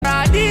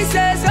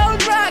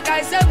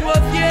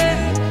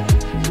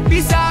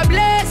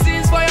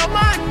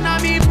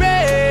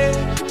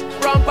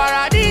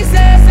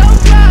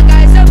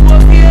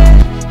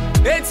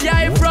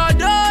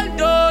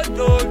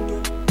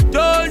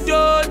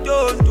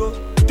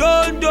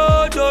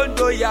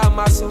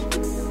yamaso.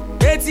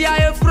 Eti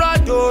aye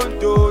fraud do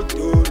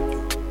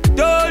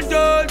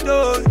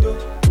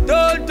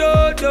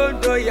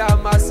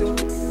yamaso.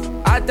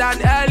 At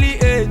an early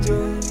age,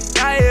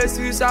 I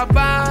Jesus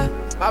apa.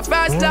 My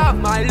first love,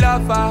 my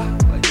lover.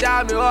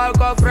 Jam me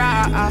walk of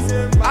fra.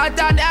 At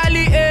an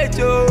early age,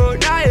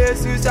 I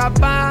Jesus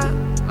apa.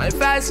 My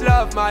first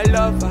love, my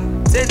lover.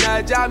 Say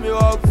na jam me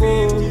walk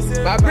go.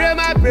 My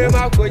prema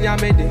konya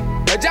mede.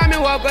 Jam me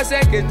walk go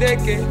seke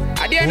teke.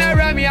 Adiena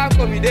rami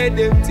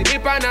akomide. Tibi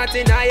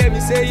panati na ye mi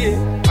say ye.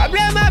 My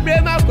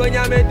prema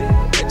konya mede.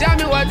 Jam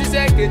me what is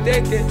seke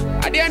teke.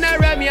 Adiena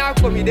rami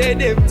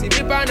akomide.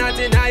 Tibi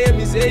panati na ye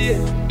mi say ye.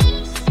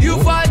 You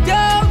for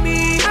tell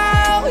me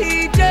how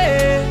he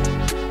did.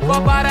 For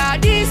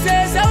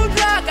paradise, so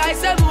drag I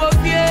said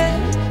move here.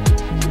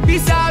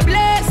 Peace and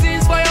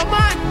blessings for your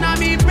man, na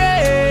me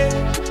pray.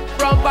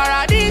 From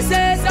paradise,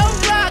 so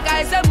drag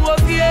I said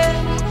move here.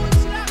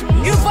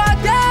 You for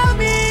tell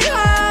me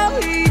how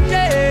he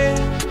did.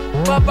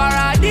 For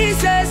paradise,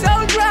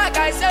 so drag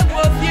I said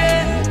move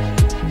here.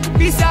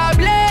 Peace and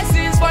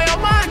blessings for your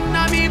man,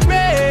 na me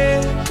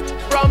pray.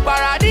 From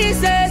paradise,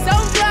 so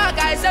drag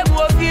I said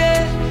move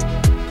here.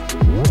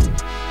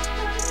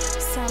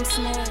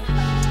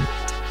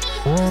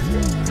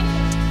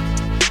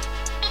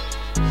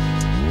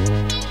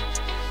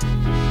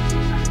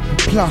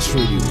 Plus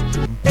Radio.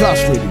 Plus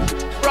Radio.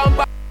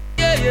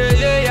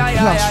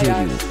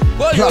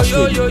 Plus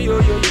Radio.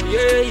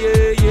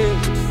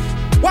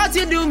 What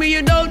you do me,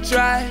 you don't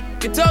try.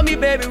 You told me,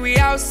 baby, we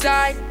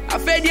outside. I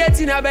fed yet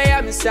in a bay,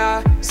 I'm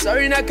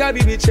sorry, na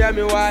kabi be tell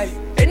me why.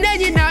 And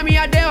then you know me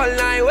a day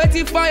online,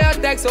 waiting for your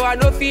text, so I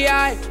know fi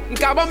I.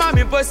 Nkaba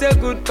mami post a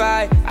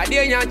goodbye. I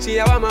didn't yanchi,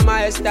 I want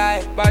my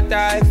style, but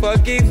I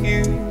forgive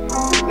you.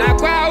 Na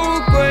kwa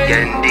ukwe,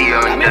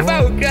 I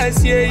never will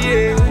crash,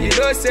 yeah. You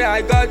don't say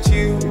I got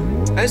you.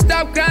 And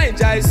stop crying,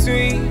 just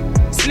sweet.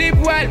 Sleep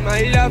well,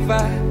 my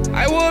lover.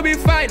 I will be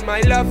fine,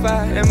 my lover.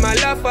 And my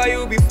lover,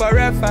 you'll be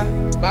forever.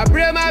 My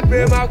prema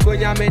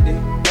konya mede.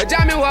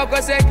 Jami walk go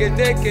seke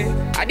teke.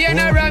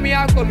 Adiena rami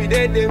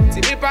akomide.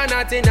 Tibi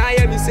panati na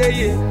ye mi say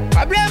ye.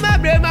 My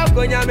prema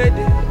konya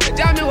mede.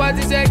 Jami what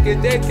is seke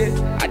teke.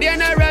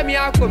 Adiena rami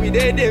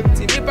akomide.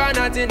 Tibi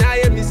panati na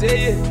ye mi say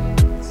ye.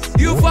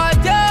 You for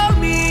tell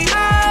me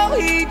how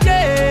he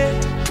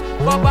did.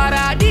 For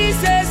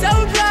paradise, so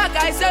drag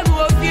I said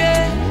move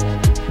here.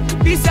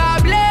 Peace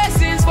and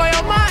blessings for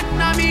your man,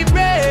 na me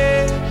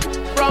pray.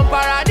 From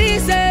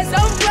paradise, so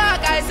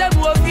drag I said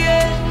move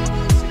here.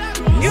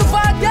 You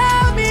for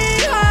tell me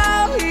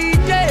how he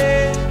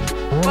did.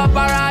 For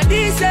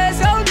paradise,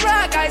 so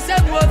drag I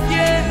said move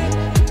here.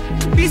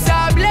 Peace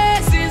and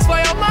blessings for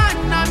your man,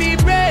 na me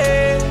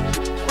pray.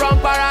 From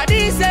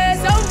paradise,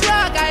 so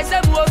drag I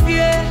said move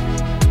here.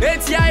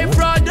 It's ya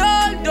fraud,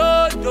 don't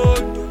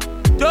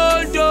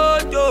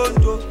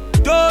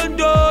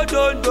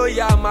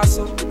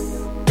yamaso.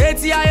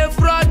 It's ya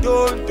fraud,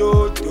 don't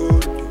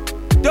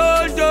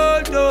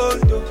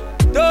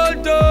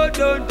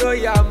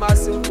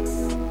yamaso.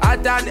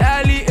 At an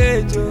early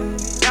age,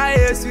 I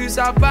Jesus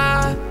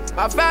apa.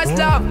 My first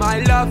love, my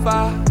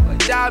lover.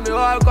 Jam me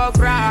walk of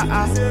fra.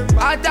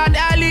 At an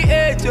early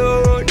age,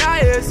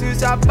 I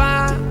Jesus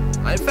apa.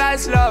 My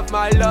first love,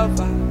 my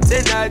lover.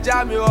 Say na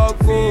jam me walk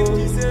go.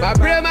 My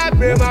prema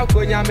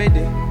konya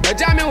mede.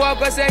 Jam me walk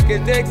go seke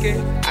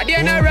teke.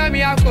 Adiena rami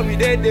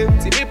akomide.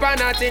 Tibi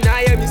panati na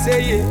ye mi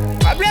say ye.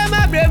 My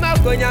prema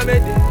konya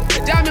mede.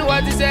 Jam me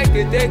what is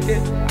seke teke.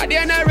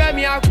 Adiena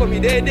rami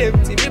akomide.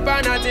 Tibi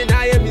panati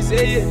na ye mi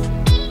say ye.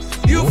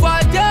 You for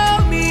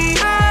tell me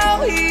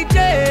how he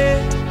did.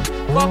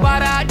 For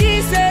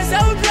paradise, so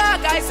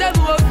drag I said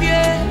move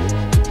here.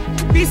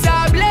 Peace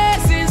and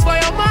blessings for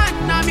your man,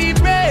 na me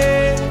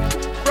pray.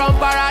 From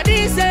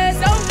paradise,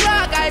 so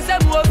drag I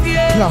said move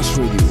here. Plus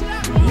Radio.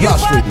 You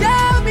Plus for Radio.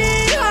 tell me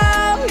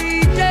how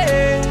he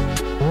did.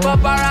 For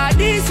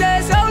paradise,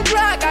 so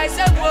drag I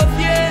said move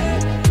here.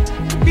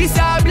 Peace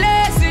and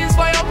blessings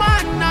for your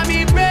man, na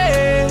me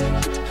pray.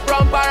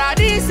 From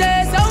paradise,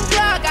 so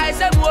drag I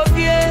said move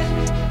here.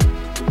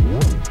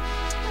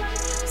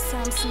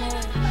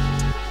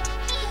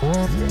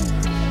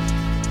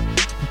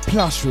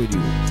 Plus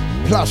Radio.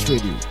 Plus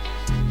Radio.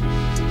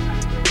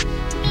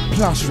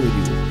 Plus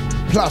Radio.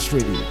 Plus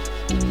Radio.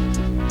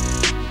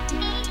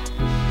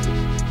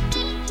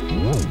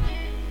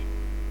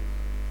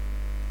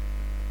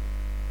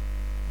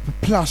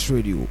 Plus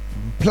Radio.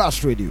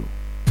 Plus Radio.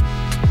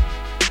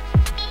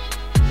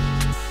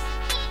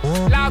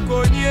 La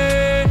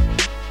Cognée,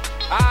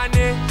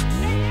 Anne.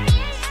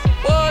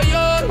 Oh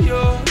yo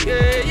yo,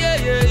 yeah.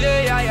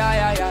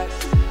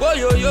 Oh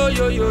yo, yeah.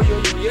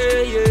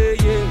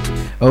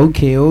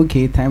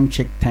 Okay, time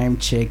check.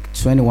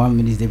 21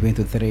 minutes deep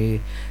into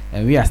 3.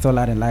 And we are still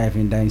out and live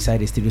inside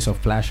the studios of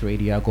Flash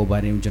Radio. I go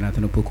by the name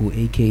Jonathan Opoku,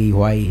 aka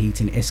Why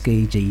Hating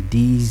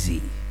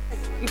SKJDZ.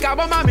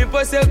 mama me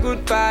post a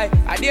goodbye.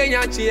 I didn't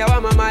yanchi, I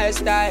want my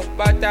style,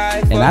 but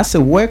and I say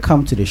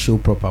welcome to the show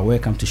proper.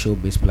 Welcome to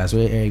Showbiz Plus,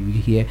 where we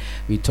here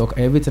we talk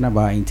everything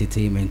about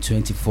entertainment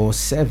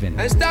 24/7.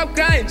 And stop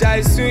crying,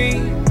 Jai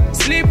sweet.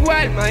 Sleep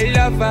well, my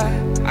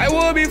lover. I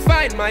will be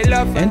fine, my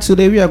lover. And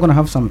today we are gonna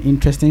have some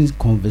interesting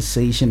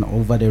conversation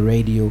over the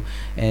radio.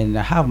 And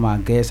I have my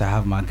guests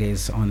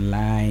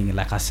online.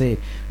 Like I said,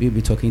 we'll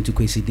be talking to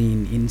Kwesi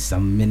Dean in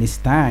some minutes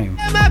time.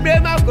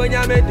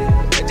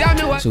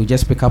 So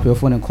just pick up your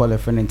phone and call a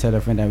friend and tell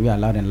a friend that we are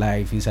loud and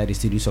live inside the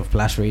studios of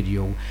Plus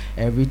Radio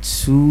every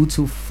 2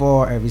 to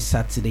 4 every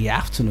Saturday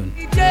afternoon.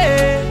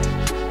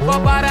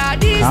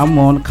 Come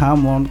on,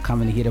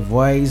 come and hear the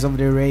voice of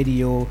the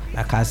radio.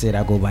 Like I said,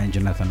 I go by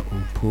Jonathan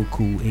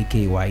Opoku,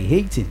 aka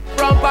Hating.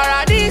 From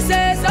Paradise,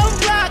 some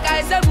black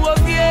I said,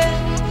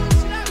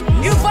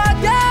 you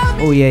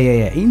oh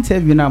yeah.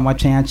 Interview na my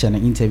channel.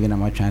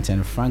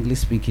 And frankly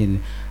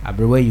speaking,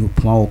 everywhere you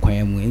put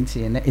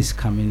internet is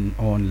coming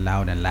on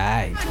loud and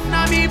live.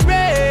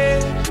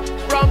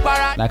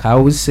 Like I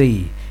always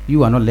say,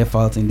 you are not left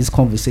out in this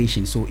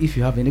conversation. So if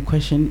you have any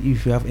question,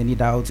 if you have any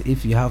doubts,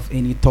 if you have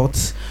any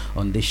thoughts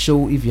on the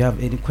show, if you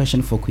have any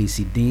question for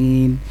Kwesi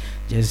Dean,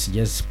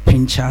 just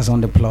pinch us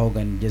on the plug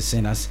and just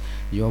send us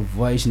your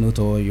voice note,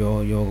 or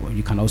your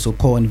you can also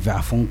call in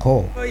via phone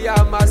call.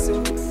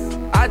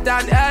 At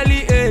an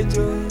early age,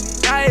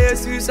 my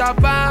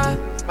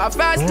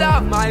first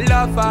love, my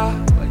lover.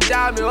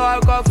 At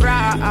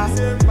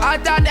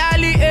an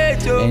early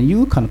age, and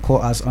you can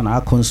call us on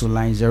our console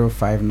line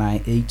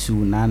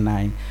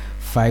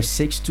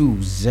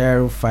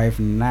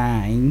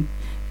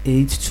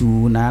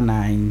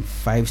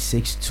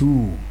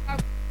 05982995620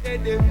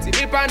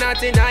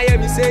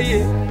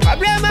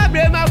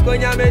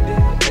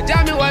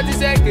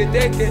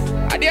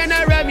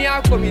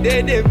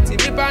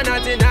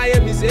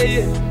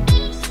 05982995620.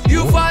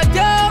 You for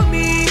tell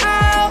me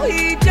how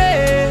he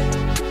did.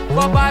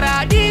 For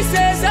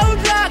Paradise, sound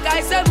like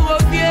I said,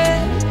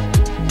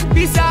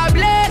 peace and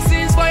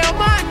blessings for your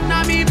man,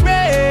 na me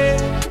pray.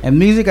 And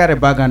music at the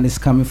background is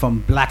coming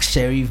from Black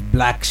Sheriff,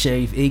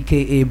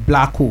 aka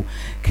Blacko,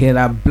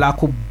 Killer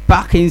Blacko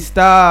backing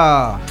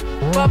star.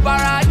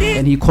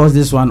 And he calls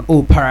this one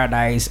Oh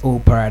Paradise, Oh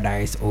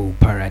Paradise, Oh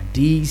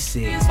Paradise. For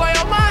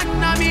your man,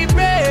 na me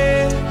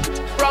pray.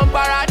 From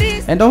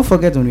Paradise. And don't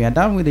forget, when we are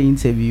done with the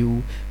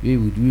interview, we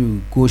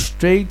will go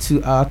straight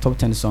to our top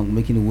 10 song,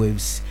 Making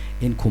Waves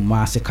in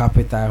Kumasi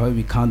Capital, where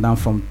we count down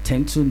from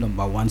 10 to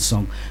number 1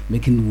 song,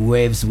 making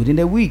waves within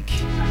a week.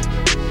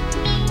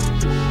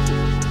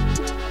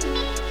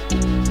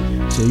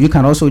 So you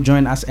can also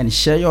join us and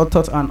share your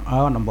thoughts on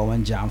our number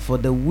 1 jam for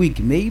the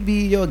week. Maybe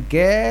your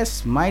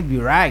guess might be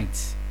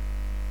right.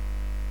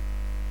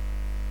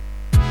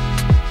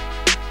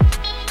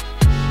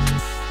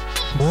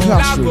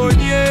 Plus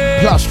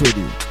Radio.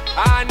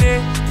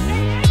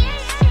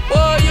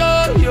 Oh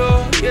yo,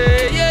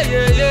 yeah.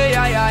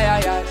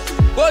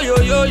 Oh yo,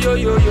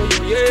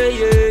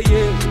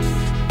 yeah.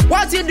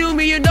 What you do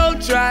me, you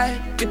don't try.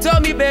 You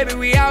told me, baby,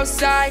 we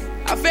outside.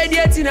 I fed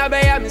yet in a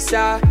bay, I'm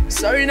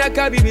sorry, na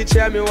kabi be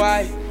tell me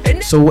why.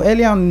 So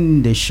earlier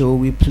on the show,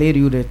 we played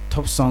you the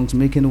top songs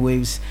making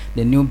waves,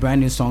 the new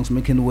brand new songs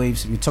making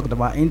waves. We talked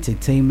about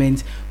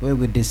entertainment, where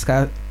we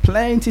discussed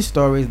plenty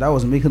stories that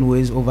was making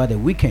waves over the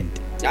weekend.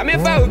 And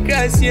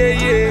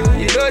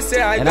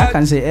I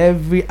can say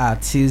every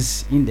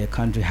artist in the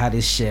country had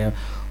a share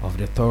of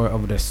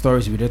the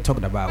stories we did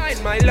talked about.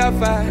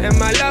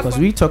 Because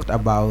we talked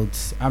about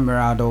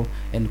Amirado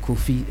and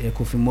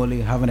Kofi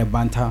Mole having a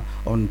banter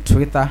on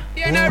Twitter.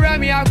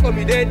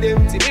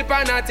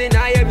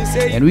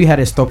 And we had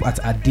a stop at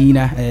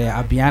Abiana.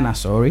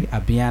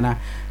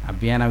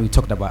 We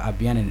talked about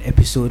Abiana in an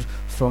episode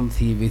from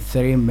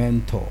TV3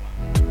 Mentor.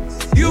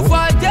 You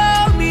for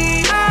tell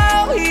me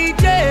how he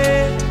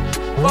did.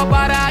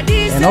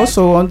 And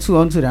also onto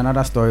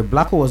another story.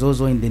 Blacko was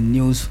also in the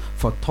news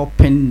for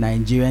topping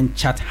Nigerian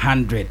chart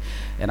 100,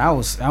 and I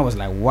was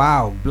like,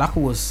 wow, Blacko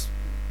was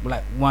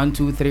like 1,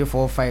 2, 3,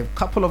 4, 5,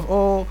 couple of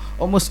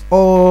almost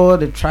all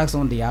the tracks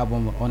on the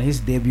album, on his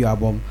debut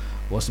album,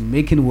 was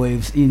making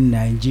waves in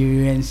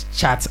Nigerian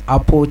charts,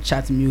 Apple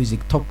chart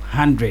music top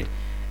 100,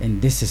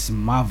 and this is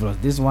marvelous.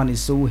 This one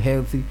is so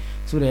healthy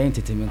to the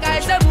entertainment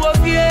culture.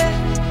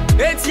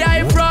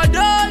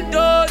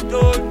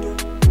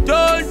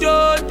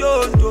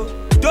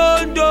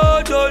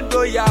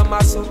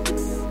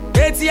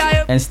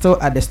 And still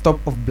at the stop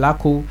of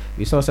Blacko,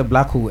 we saw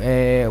Blacko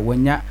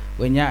when ya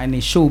and a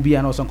Showbiz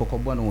and also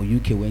Kokobo no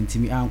UK when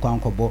Timmy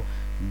Anko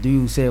do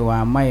you say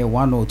why my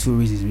 1 or 2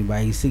 reasons me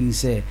by saying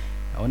say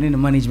on in the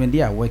management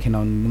they are working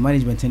on the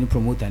management and the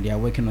promoter, they are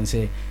working on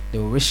say they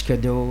will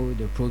reschedule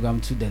the program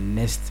to the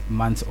next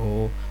month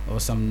or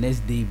some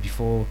next day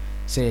before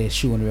say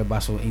show on the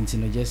bus or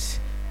anything.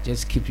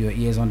 Just keep your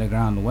ears on the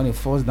ground. When it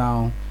falls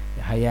down,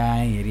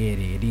 higher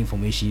the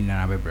information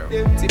and bro.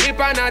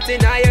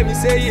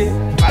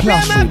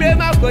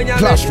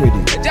 Plus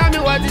Radio.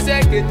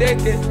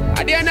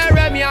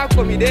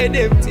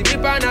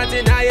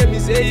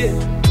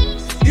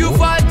 You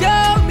for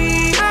tell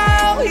me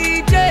how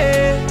he did.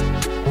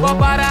 For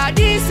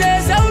paradise,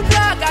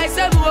 soundtrack, I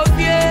said,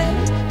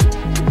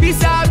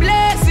 peace and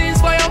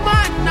blessings for your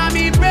man, na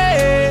me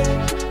pray.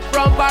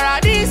 From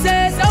paradise,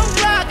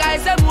 soundtrack, I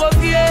said,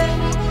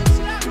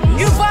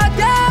 you for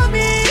tell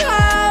me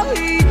how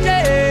he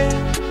did.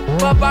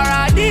 For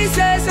paradise,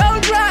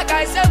 soundtrack,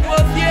 I said,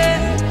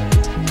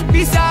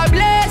 peace and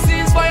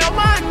blessings for your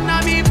man,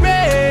 na me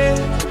pray.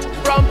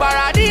 From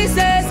paradise,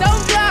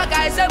 soundtrack,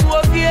 I said,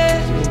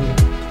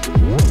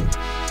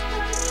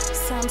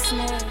 Sam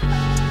Smith.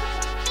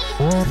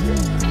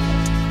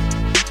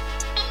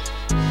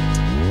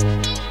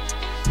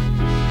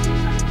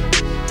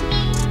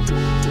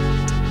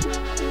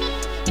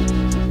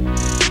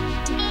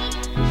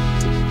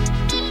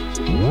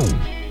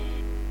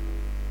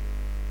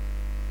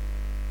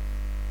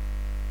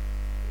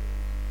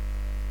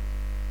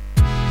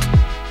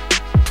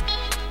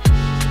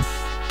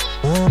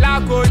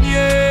 La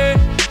Cognée,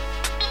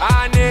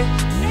 Anne.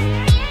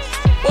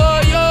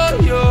 Oh yo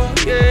yo,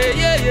 yeah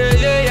yeah yeah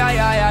yeah yeah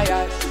yeah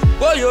yeah.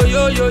 Oh yo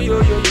yo yo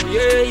yo yo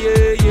yeah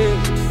yeah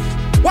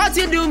yeah. What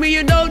you do me,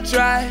 you don't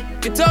try.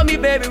 You told me,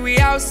 baby, we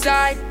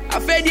outside. I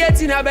fed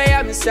yet in a bay,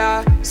 I'm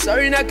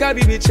sorry, na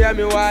kabi be tell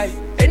me why.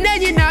 And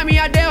then you know me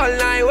a day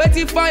online,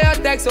 waiting for your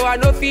text, so I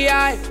know fi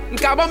I.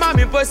 Nkabama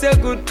me post a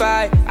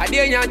goodbye. I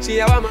didn't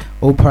yanchi, I want.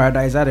 Oh,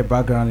 Paradise, the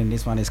background in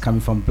this one is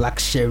coming from Black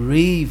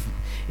Sherif,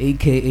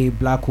 aka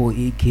Blacko,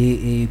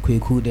 aka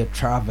Kweku the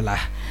Traveler.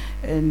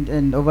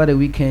 And over the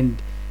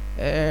weekend,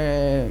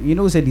 you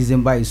know, say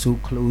December is so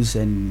close,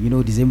 and you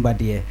know, December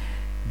there,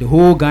 the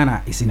whole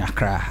Ghana is in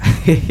Accra.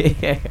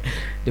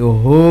 The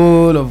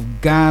whole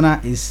of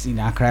Ghana is in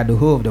Accra. The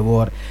whole of the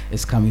world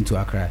is coming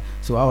to Accra.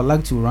 So I would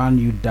like to run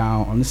you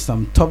down on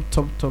some top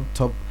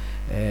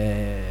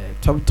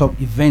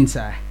events.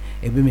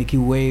 Be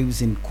making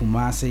waves in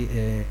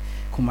Kumasi.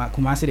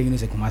 Kumasi, they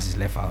say Kumasi is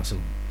left out. So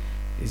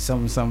it's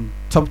some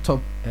top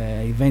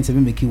events be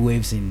making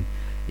waves in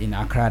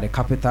Accra, the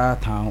capital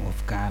town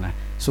of Ghana.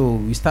 So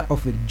we start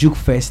off with Juke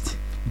Fest,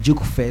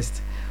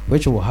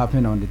 which will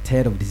happen on the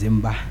 3rd of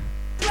December.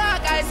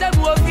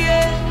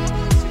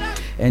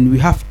 And we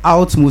have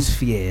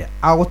Atmosphere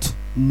on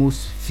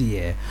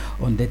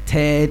the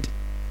 3rd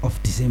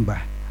of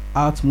December.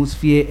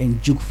 Atmosphere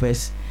and Juke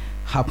Fest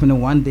happening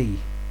one day,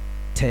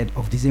 3rd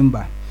of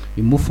December.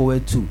 We move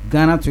forward to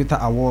Ghana Twitter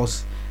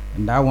Awards,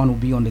 and that one will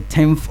be on the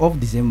 10th of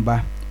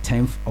December.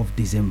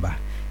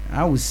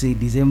 I would say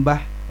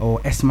December or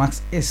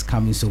S-Max is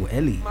coming so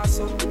early.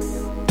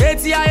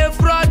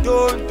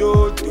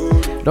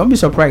 Don't be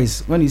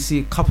surprised when you see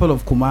a couple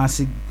of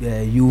Kumasi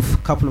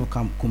youth, couple of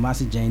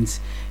Kumasi giants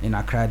in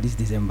Accra this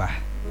December.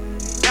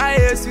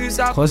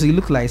 Because it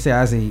looks like say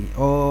as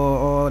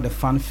all the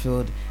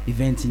fun-filled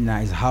event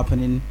is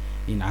happening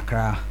in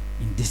Accra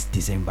in this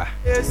December.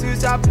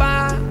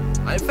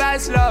 My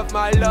first love,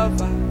 my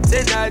lover.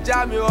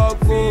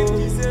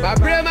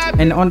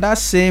 And on that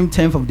same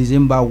 10th of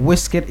December,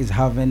 Wizkid is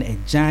having a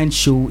giant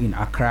show in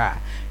Accra.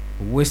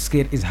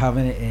 Wizkid is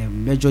having a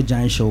major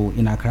giant show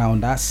in Accra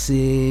on that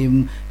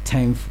same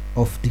 10th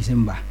of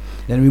December.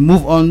 Then we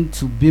move on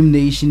to Beam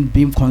Nation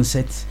Beam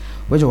Concert,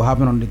 which will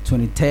happen on the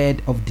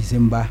 23rd of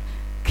December.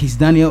 Kiss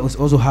Daniel is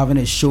also having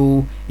a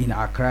show in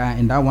Accra,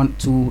 and that one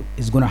too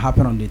is going to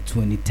happen on the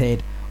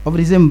 23rd of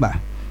December.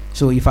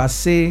 So if I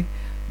say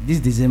this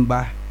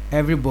December,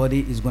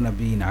 everybody is going to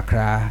be in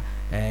Accra.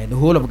 The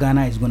whole of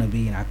Ghana is going to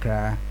be in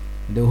Accra.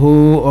 The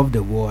whole of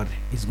the world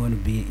is going to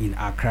be in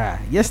Accra.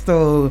 Yes,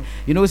 so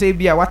you know, say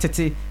be a what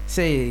it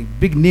say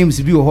big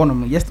names be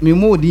on. Yes, me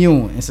more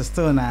than and so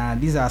still now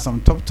these are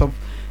some top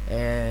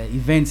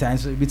events and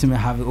so between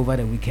have it over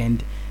the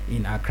weekend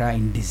in Accra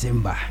in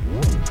December.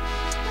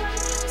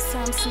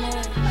 Sam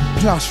Smith.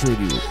 Plus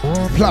Radio.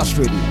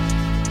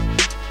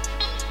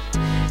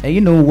 And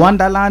you know,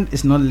 Wonderland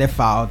is not left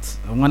out.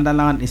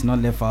 Wonderland is not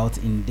left out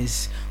in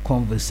this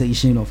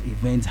conversation of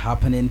events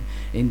happening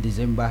in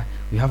December.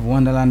 We have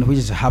Wonderland, which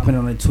is happening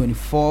on the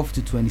 24th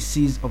to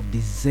 26th of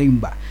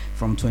December.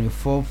 From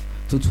 24th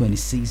to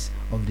 26th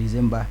of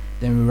December.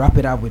 Then we wrap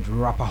it up with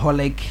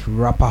Rapaholic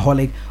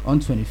on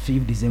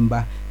 25th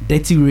December.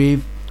 Dirty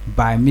Rave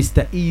by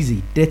Mr.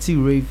 Easy.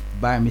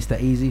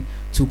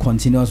 To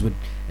continues with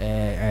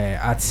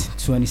at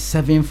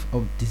 27th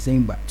of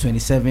December.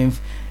 27th.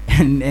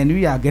 And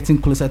we are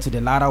getting closer to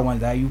the latter ones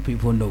that you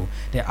people know,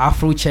 the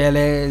Afro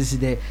Chillers,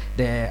 the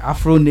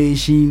Afro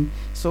Nation.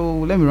 So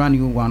let me run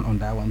you one on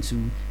that one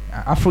too.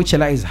 Afro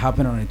Chiller is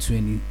happening on the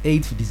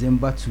 28th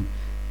December to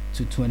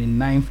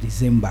 29th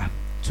December.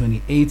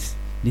 28th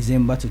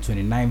December to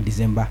 29th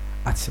December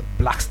at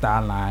Black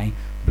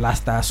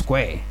Star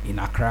Square in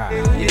Accra.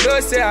 You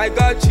don't say I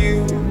got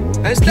you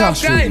and stop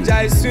crying,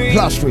 I swing.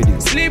 Plus Radio.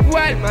 Sleep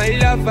well, my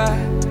lover.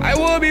 I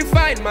will be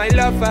fine, my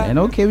lover. And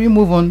okay, we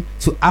move on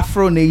to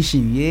Afro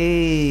Nation.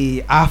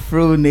 Yay,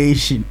 Afro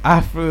Nation,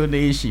 Afro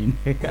Nation.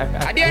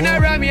 And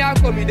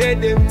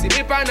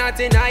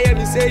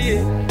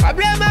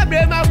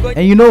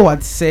you know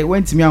what? Say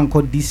when to me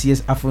uncle this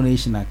year's Afro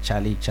Nation at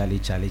Charlie.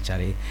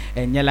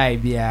 And you're like,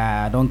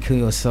 yeah, don't kill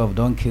yourself,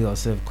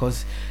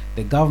 because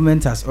the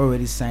government has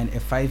already signed a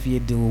 5-year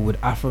deal with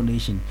Afro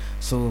Nation.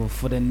 So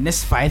for the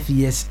next 5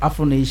 years,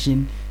 Afro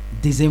Nation,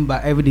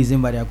 every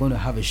December they are going to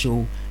have a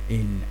show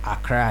in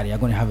Accra. They are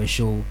going to have a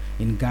show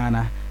in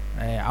Ghana.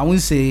 I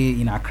won't say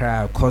in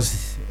Accra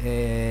because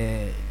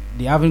they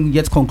haven't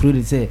yet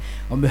concluded. Say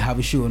we have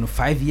a show in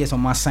 5 years. I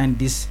must sign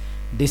this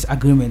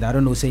agreement. I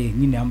don't know. Say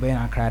in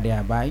Accra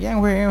there, but yeah,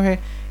 if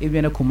you're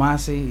in a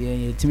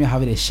Kumasi, to me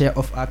have a share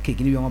of our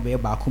cake. If you want to be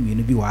back home, you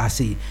know be what I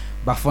say.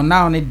 But for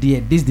now,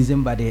 this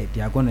December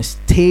they are going to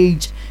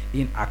stage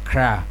in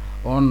Accra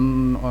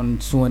on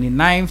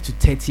 29th to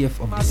 30th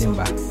of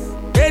December.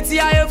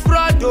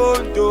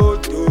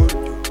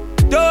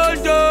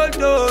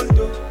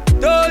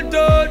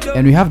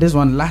 And we have this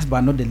one, last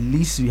but not the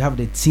least, we have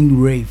the Teen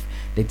Rave,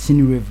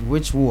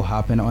 which will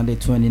happen on the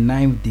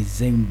 29th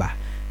December.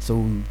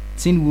 So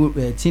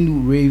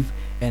Teen Rave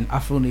and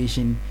Afro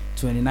Nation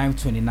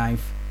 29th,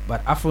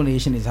 but Afro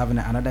Nation is having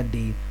another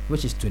day,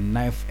 which is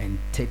 29th and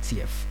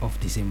 30th of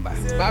December.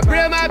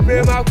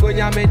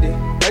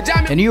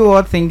 And you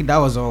all think that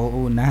was all?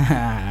 Oh,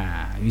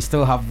 nah. We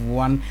still have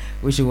one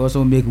which will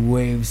also make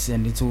waves,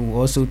 and it will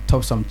also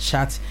top some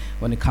charts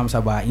when it comes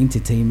about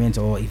entertainment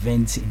or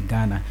events in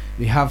Ghana.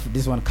 We have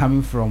this one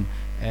coming from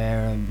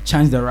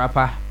Chance the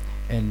Rapper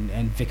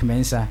and Vic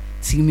Mensa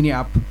teaming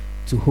up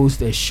to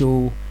host a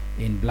show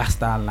in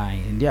Blaster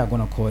Line, and they are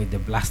gonna call it the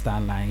Blaster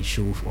Line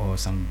Show or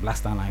some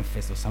Blaster Line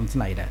Fest or something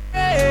like that,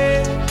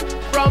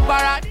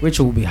 which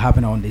will be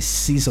happening on the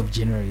 6th of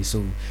January.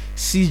 So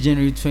 6th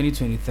January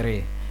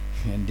 2023,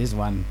 and this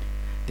one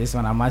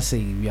I must say,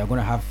 we are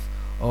gonna have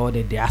all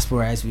the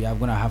diasporas. We are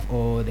gonna have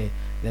all the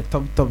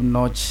top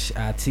notch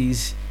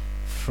artists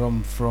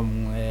from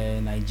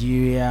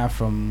Nigeria,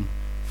 from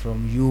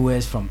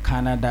US, from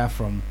Canada,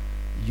 from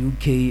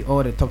UK,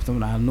 all the top.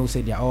 I know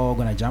say they are all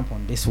gonna jump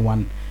on this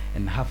one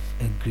and have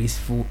a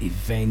graceful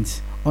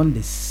event on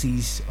the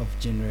 6th of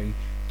January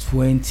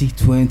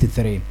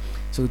 2023.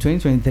 So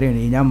 2023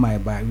 in Yamai,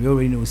 but we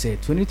already know say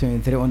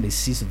 2023 on the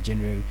 6th of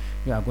January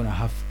we are gonna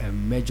have a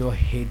major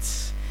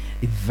hits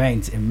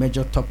event, a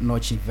major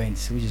top-notch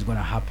event, which is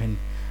gonna happen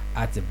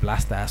at the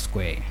Blaster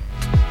Square.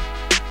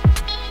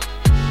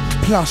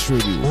 Plus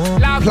Radio.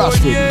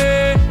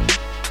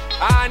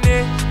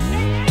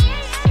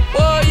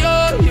 Oh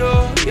yo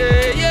yo,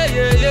 yeah.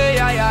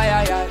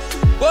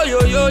 Oh yo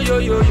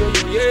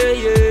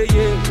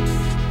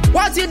yeah.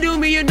 What you do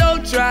me, you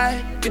don't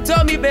try. You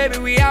told me, baby,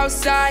 we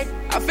outside.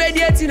 I fed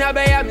yet in a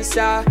bay, I'm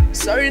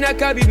sorry, na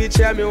kabi be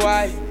tell me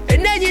why.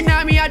 And then you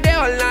know me a day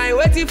online,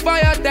 waiting for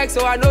your text,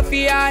 so I know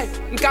fi.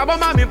 Nkabo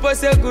mami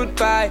post a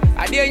goodbye.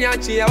 I didn't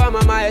yanchi, I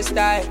want my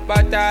style,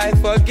 but I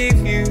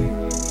forgive you.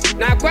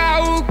 Na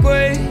kwa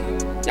ukwe,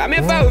 ya me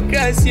fa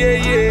ukras,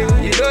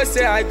 yeah. You don't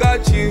say I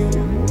got you,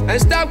 and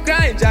stop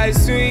crying, jai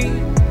sweet.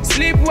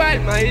 Sleep well,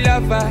 my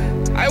lover.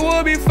 I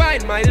will be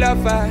fine, my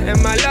lover,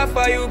 and my love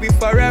for you be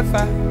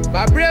forever.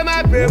 My brain,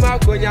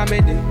 konya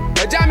mede.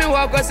 Ojami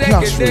wako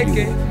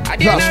seke. I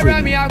didn't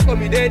run me out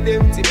me dead.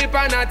 Tibi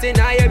panati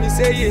na ye mi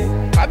say ye.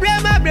 My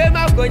brain,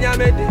 konya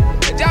mede.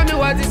 Ojami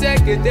wako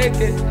seke.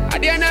 I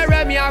didn't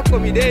run me out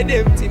me dead.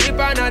 Tibi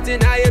panati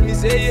na ye mi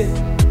say ye.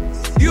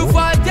 You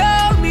for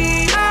tell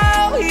me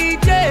how he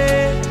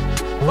did.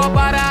 For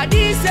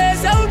paradise,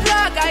 sound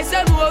like I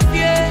said move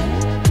ye.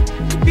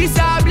 Peace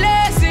and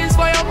blessings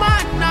for your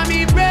man, na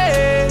me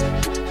pray.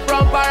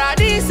 From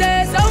paradise,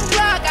 some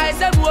black I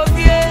said move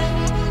ye.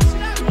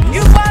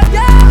 You for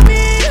tell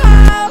me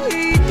how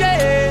he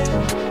did.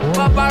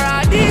 For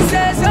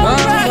paradise, some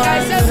black I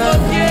said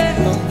move ye.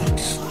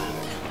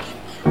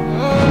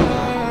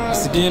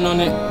 Sitting on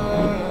it.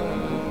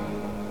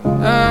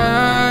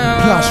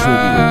 Plus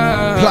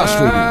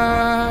Radio.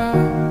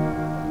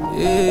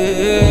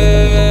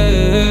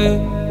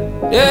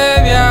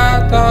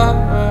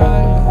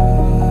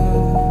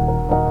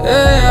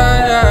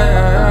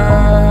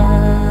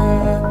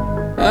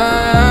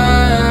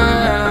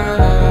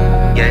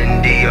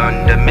 Yendi on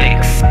the mix.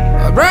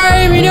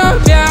 Brian,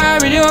 Minopia.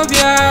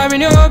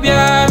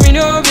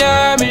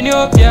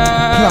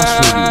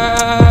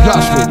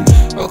 Plus Radio.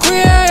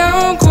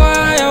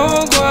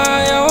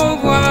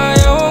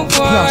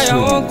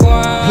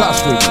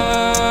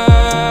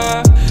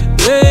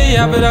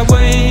 Yeah, but I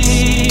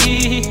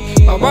wait.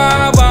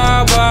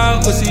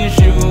 Baba, cause you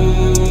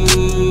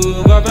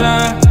shoot. Baba,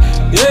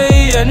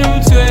 yeah, I knew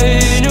to.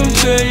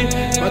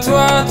 But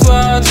what,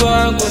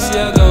 cause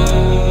you go.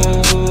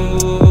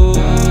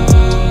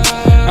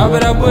 I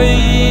better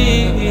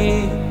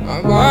wait.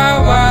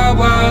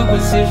 Baba,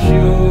 cause you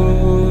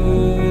shoot.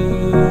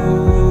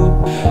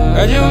 I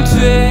knew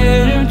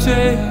to.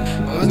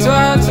 But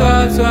what,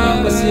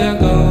 cause you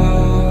go.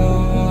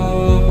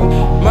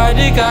 My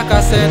dick, I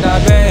said, I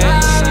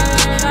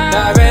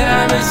bet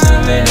I'm a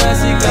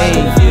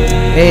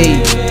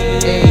Hey,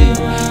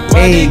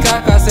 hey.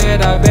 Class radio.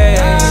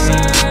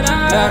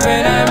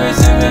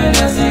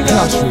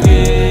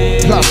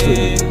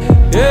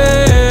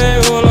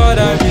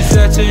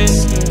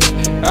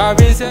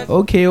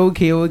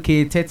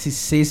 Okay.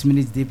 36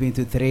 minutes deep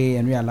into 3,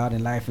 and we are loud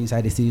and live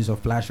inside the studios of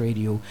Flash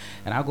Radio.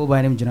 And I go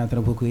by name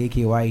Jonathan Opoku,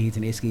 AKY Heat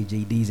and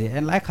SKJDZ.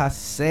 And like I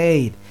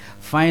said,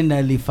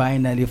 finally,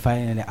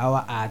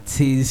 our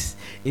artist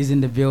is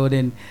in the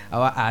building.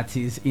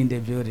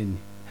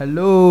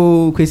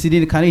 Hello,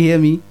 Kwesi, can you hear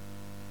me?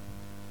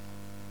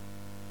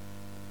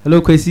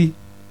 Hello, Kwesi.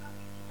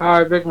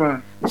 Hi, big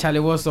man. Charlie,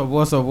 what's up,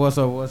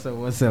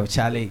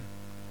 Charlie?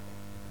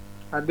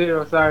 I did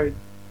your side.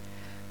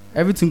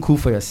 Everything cool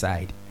for your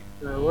side?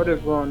 What is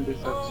going on this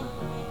episode?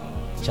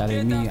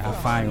 Charlie, me,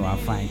 I'm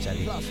fine,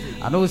 Charlie.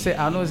 I know say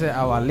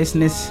our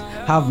listeners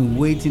have been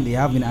waiting, they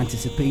have been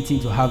anticipating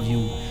to have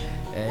you,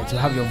 to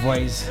have your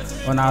voice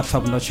on our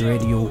top-notch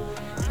radio.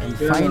 And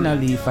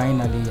finally,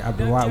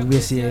 Abrowa, we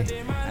say,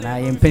 and I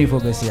am paying for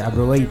this year,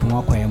 Abrowa,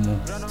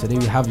 today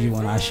we have you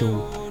on our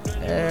show.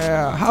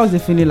 How's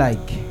it feeling like?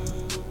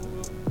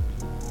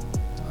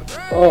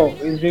 Oh,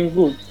 it's been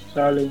good,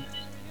 Charlie.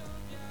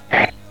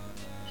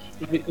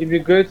 It'd be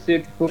great to say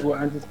people will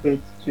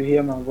anticipate to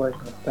hear my voice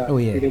and stuff. Oh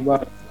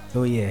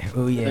yeah.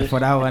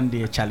 For that one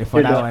day, Charlie.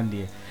 For that one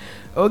day.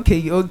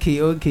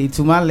 Okay.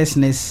 To my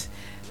listeners,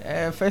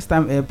 first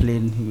time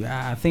airplane.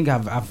 I think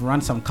I've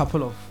run some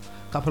couple of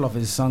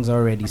his songs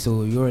already,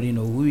 so you already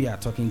know who we are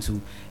talking to,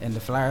 and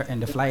the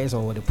flyers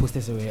or the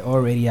posters are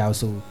already out.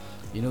 So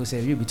so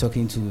we'll be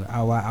talking to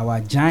our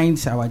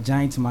giant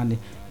man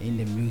in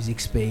the music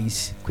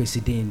space,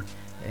 Kwesi Dean.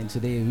 And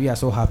today we are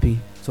so happy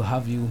to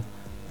have you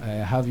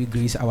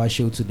grace our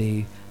show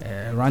today.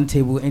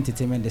 Roundtable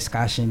entertainment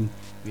discussion.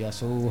 We are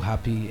so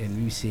happy,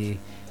 and we say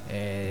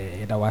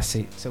that was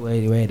it. So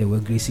where they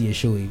will grace your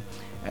show. We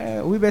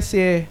better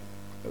say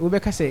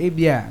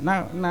Abia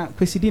na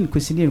Kwesi Dean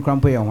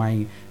crampo your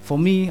wine. For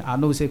me, I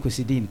know say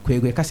Kwesi Dean.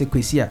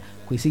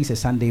 Kwesi is a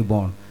Sunday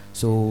born.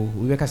 So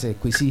we better say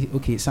Kwesi,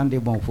 okay, Sunday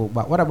born folk.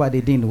 But what about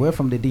the Dean? Where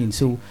from the Dean?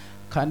 So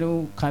can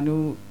you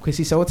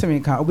Kwesi say what me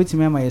can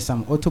obey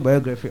some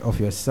autobiography of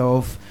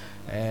yourself?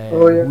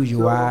 Who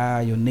you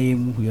are, your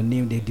name,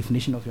 the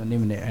definition of your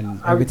name,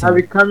 and everything. I'll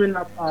be coming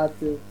up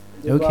artist.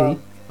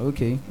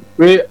 Okay.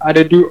 We I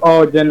do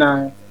all then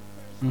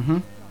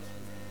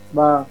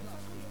but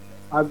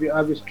I'll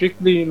be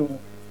strictly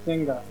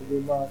singer.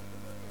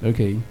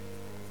 Okay.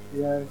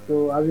 Yeah,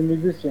 so I'll be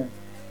musician.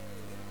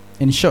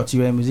 In short,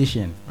 you are a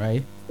musician,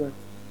 right? Sure.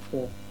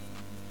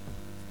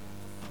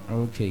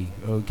 Okay.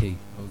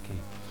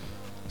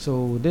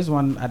 So this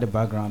one at the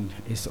background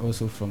is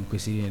also from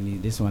Kwesi,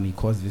 and this one he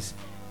calls this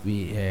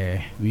we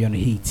on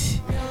heat.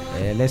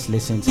 Let's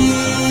listen to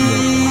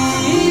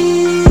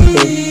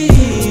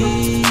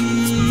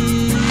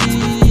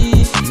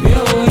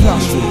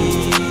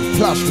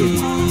Class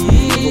radio.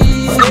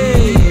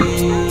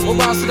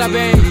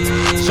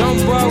 Young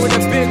boy with a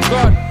big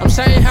God. I'm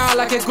shining high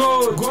like a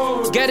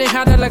gold, getting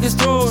harder like a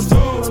stone.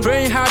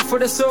 Praying hard for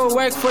the soul,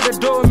 work for the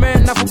door,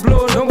 man, not for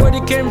blow.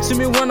 Nobody came to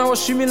me when I was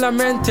streaming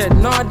lamented.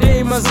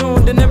 Nowadays in my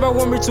zone, they never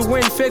want me to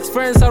win. Fake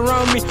friends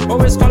around me,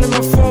 always calling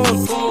my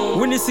phone.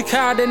 When it's a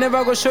car, they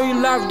never go show you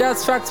love.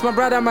 That's facts, my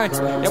brother man.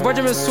 Your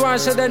body me swan,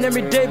 shut that name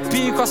me day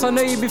P, cause I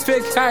know you be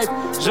fake hype.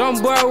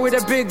 Young boy with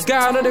a big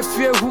guy, know the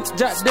fear who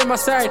jack them my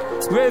side.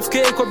 Wave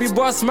K could be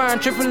boss man,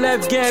 triple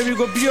left game, we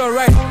go be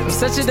alright. I'm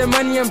searching the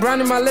money and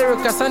branding my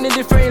lyrics. I send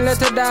different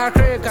letter that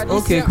I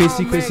okay,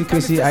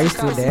 Kwesi, are you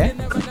still there?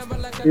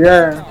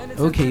 Yeah.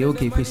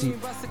 Okay, Kwesi.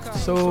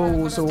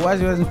 So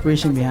what's your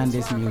inspiration behind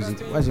this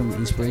music? What's your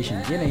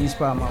inspiration? You know,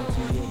 inspire me to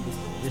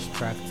this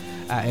track.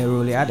 I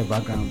roll at the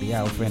background.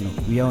 Yeah, friend,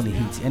 we are on the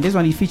heat, and this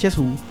one it features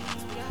who?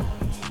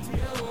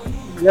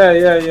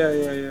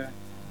 Yeah.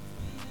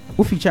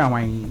 Who feature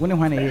wine? When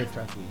I hear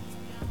track?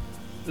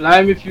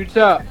 Lime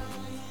future.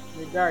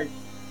 The guys.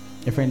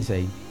 Your friend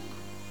say.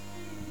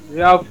 We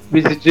have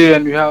BCJ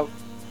and we have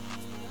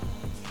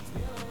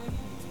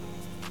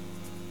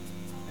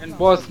and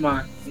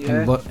Bossman.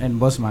 Yeah. And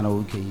Bossman,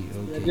 okay.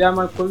 Yeah, they are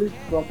my colleagues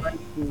from high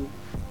school.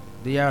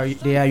 They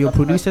are your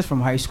producers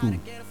from high school.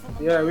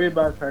 Yeah, way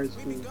back high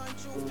school.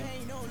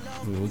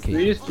 So okay.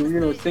 We used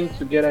to, sing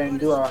together and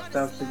do our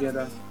stuff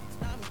together.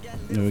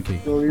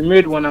 Okay. So we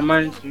made one of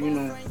mine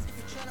to,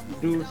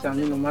 do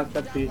some,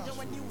 masterpiece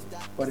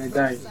for the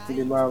guys to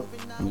the bar.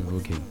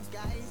 Okay.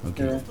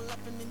 Yeah.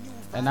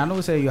 And I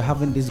know say you're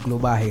having this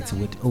global hit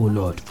with Oh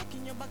Lord.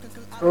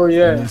 Oh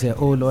yeah. And you say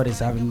Oh Lord is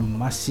having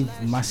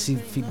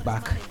massive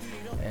feedback.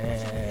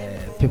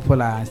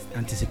 People are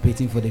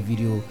anticipating for the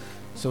video.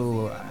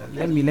 So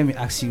let me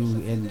ask you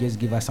and just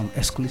give us some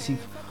exclusive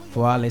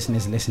for our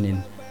listeners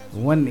listening.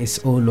 When is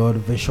Oh Lord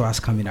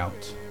visuals coming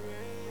out?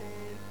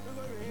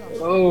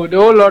 Oh, the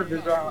Oh Lord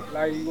visual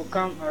it will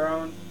come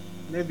around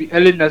maybe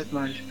early next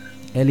month.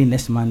 Early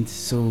next month.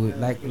 So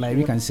like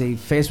we can say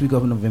first week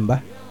of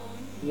November.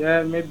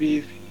 Yeah,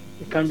 maybe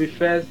it can be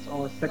first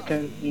or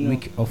second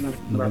week of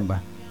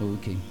November.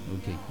 Okay.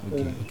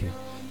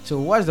 So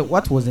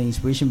what was the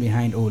inspiration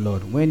behind Oh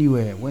Lord when you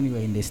were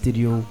in the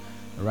studio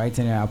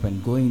writing it up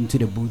and going into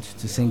the booth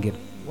to sing it?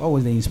 What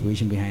was the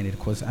inspiration behind it?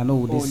 Because I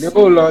know this. The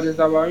whole Lord is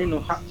about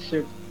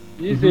hardship.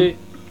 You Mhm. say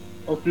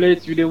of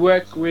late with the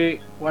work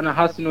way when I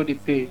has to know the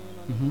pay.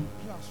 Mhm.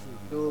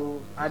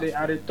 So at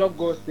the top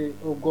God say,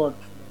 oh God,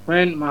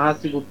 when my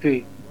has to go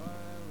pay,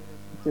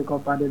 take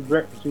up at the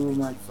break too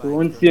much. So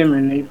won't see him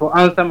and for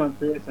answer my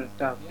prayers and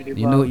stuff. With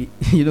the You know, Bible.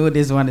 you know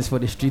this one is for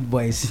the street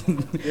boys.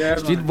 Yeah,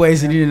 Street man.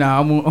 boys, Yeah. you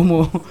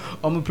know,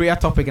 I'm a prayer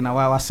topic and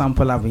I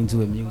sample up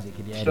into a music.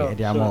 Sure,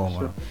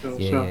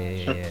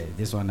 Yeah.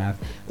 This one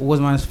was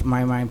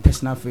my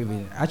personal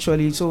favorite.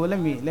 Actually, so let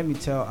me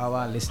tell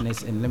our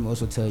listeners and let me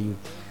also tell you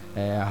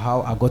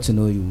how I got to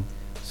know you.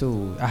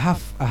 So I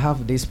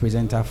have this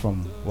presenter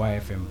from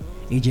YFM,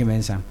 EJ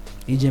Mensah.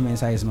 EJ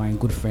Mensah is my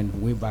good friend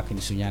way back in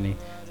Sunyani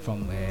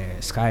from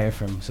Sky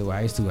FM. So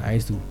I used to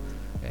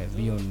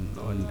be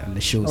on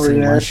the show,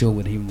 one show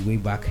with him way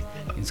back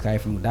in Sky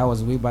FM. That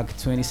was way back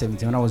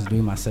 2017 when I was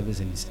doing my service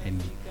in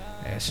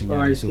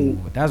Sunyani. So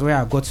that's where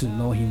I got to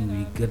know him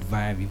with good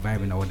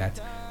vibe and all that.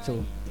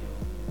 So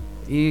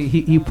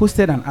he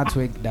posted an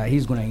artwork that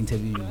he's gonna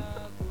interview you.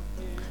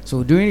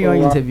 So during your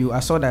interview, I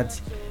saw that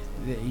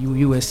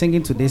you were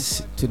singing to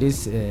this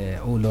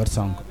Oh Lord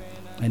song,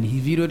 and he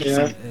videoed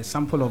a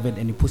sample of it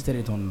and he posted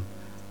it on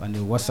the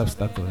WhatsApp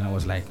status, and I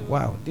was like,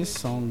 wow, this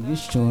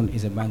tune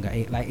is a banger.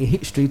 It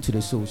hit straight to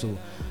the soul. So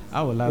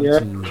I would love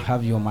to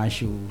have you on my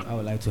show. I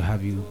would like to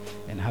have you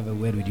and have a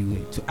word with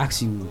you to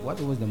ask you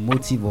what was the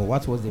motive or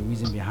what was the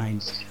reason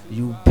behind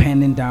you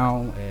penning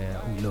down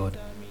Oh Lord.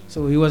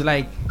 So he was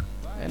like,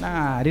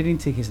 nah, I didn't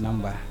take his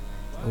number.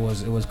 It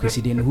was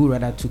Chrissy Dean who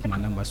rather took my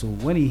number. So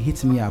when he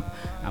hits me up,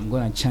 I'm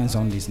gonna chance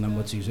on this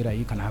number to you so that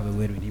you can have a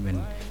word with him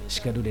and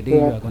schedule the day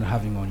you are gonna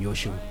have him on your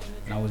show.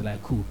 And I was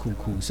like, cool.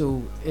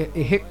 So it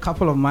hit a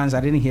couple of months.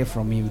 I didn't hear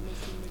from him,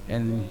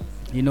 and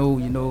you know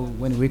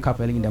when you wake up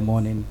early in the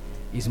morning,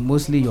 it's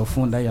mostly your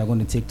phone that you're going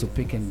to take to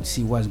pick and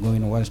see what's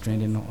going on, what's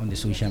trending on the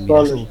social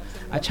media. So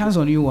I chanced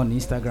on you on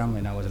Instagram,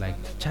 and I was like,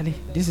 Charlie,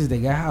 this is the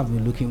guy I've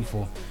been looking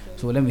for.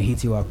 So let me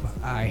hit you up.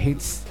 I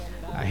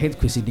hit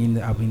Chrissy Dean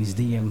up in his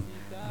DM.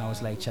 I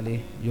was like,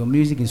 Charlie, your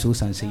music is so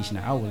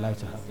sensational. I would like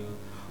to have you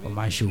on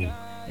my show.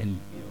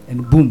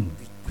 And boom,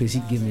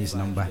 Chrissy gave me his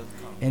number.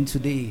 And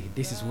today,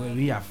 this is where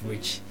we have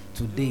reached.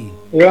 Today,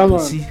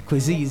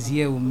 Chrissy is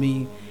here with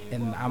me,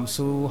 and I'm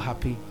so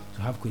happy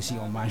to have Chrissy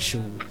on my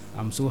show.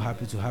 I'm so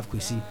happy to have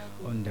Chrissy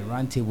on the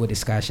roundtable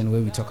discussion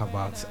where we talk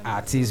about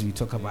artists, we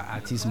talk about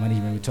artist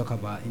management, we talk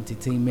about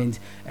entertainment,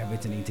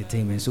 everything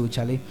entertainment. So,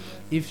 Charlie,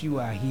 if you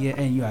are here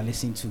and you are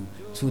listening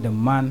to the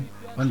man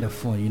on the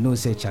phone,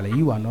 say, Charlie,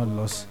 you are not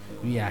lost.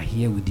 We are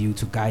here with you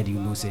to guide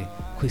you. Say,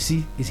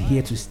 Chrissy is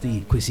here to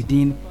stay. Chrissy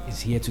Dean is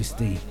here to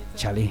stay.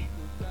 Charlie,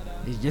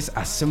 it's just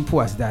as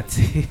simple as that.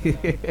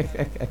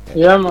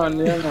 Yeah,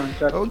 man.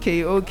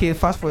 Okay.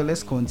 Fast forward.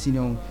 Let's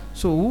continue.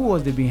 So, who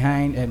is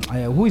behind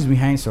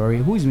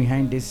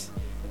this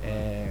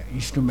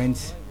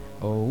instrument,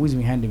 or who is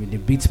behind the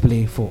beat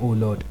play for Oh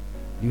Lord?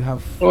 You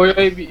have. Oh yeah,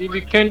 it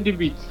be Candy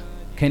Beat.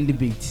 Candy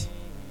Beat.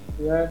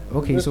 Yeah.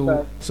 Okay,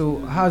 so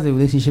how's the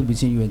relationship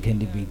between you and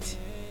Candy Beat?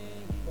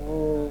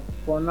 Oh,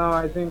 for now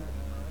I think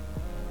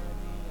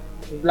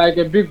it's like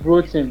a big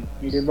bro thing.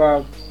 It's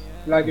about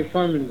like a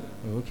family.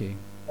 Oh, okay.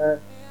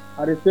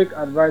 I did take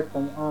advice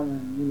from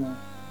and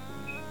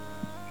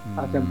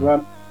as a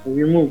brother,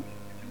 we move.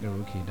 Oh,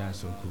 okay, that's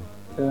so cool.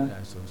 Yeah.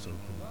 That's so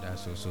cool.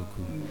 That's so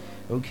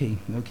cool. Okay.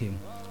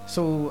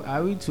 So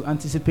are we to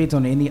anticipate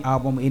on any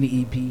album,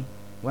 any EP?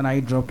 When are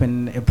you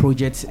dropping a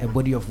project, a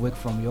body of work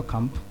from your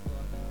camp?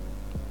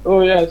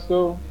 Oh yeah,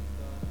 so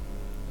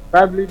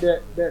probably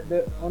the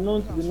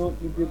unknown to be known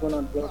if you're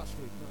gonna drop.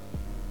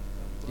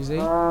 Is it?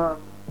 Early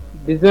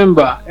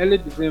December. Early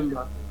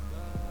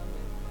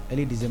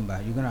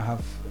December. You're gonna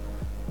have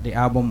the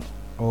album,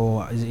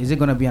 or is it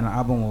gonna be an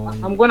album? Or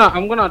I'm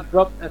gonna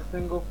drop a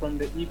single from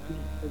the EP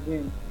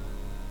again.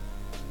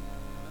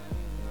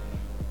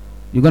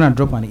 You're gonna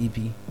drop an EP?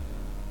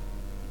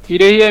 You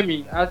didn't hear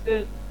me? I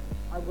said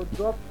I will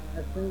drop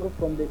a single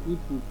from the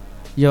EP.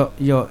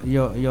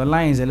 Your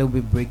line is a little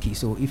bit breaky,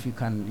 so if you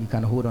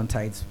can hold on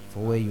tight for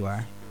where you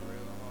are.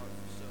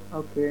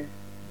 Okay.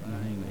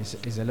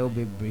 It's a little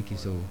bit breaky,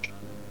 so.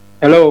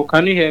 Hello,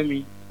 can you hear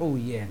me? Oh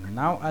yeah,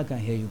 now I can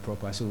hear you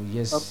proper. So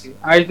yes. Okay.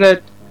 I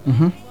said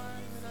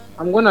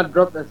I'm gonna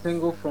drop a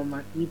single from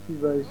my EP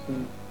very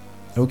soon.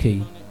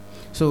 Okay.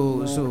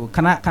 So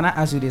can I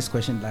ask you this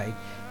question? Like,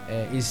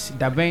 is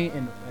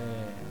Dabeng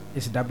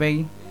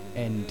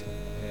and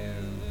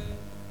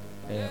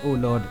Oh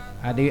Lord,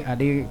 are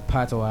they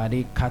part or are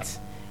they cut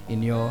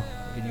in your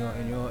EP?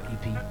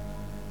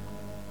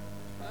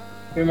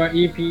 In my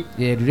EP.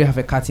 Yeah, do they have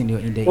a cut in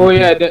the Oh EP?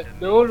 yeah, the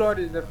Oh Lord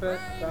is the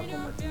first track on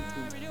my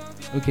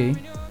EP. Okay.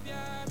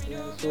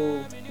 Yeah,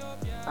 so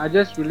I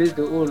just released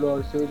the Oh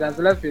Lord, so it has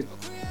left with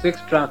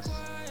 6 tracks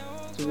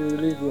to be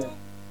released here.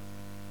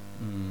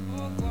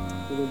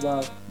 To the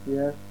bar,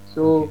 yeah.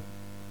 So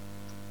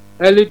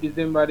early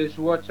December they should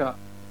watch out.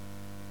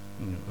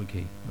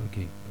 Okay.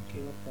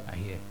 I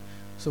hear.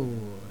 So,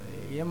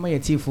 you may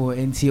for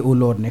NT O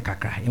Lord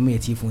Nekaka, you may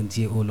for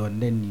NT O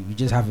Lord, then you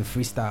just have a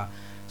freestyle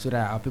so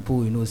that our people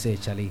will know say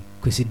Charlie,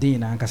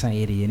 Kusidin and Kasan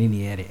area and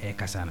any area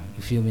Kasana.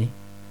 You feel me?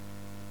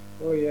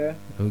 Oh yeah.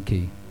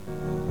 Okay.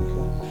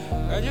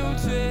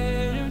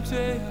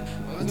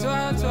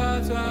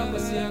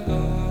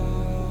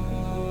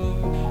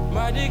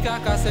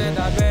 Madika said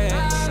that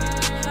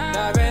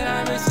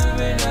I'm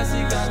assuming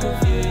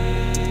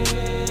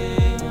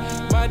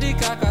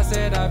Madika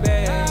said that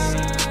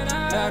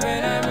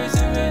I'm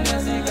assuming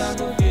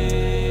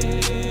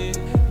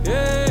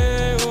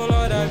yeah, oh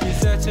Lord, I've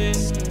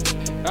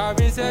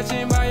been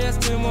searching my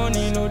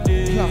testimony no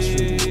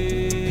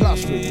day.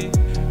 Plus ready.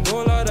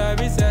 Oh Lord, I've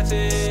been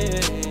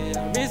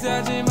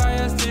searching my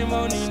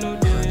testimony no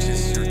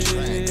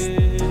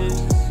day.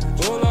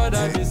 Oh Lord,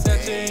 I've been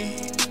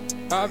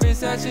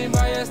searching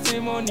my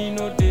testimony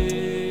no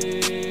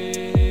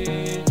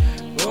day.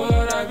 Oh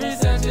Lord, I've been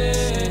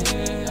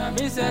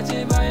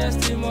searching my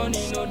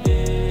testimony no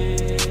day.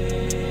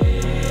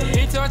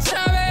 It's your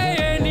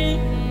charity.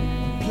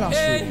 Plus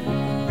ready.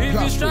 We've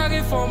been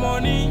struggling for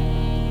money,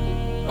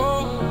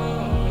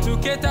 oh, to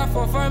cater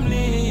for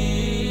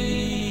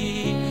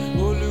family.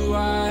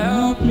 Oluwa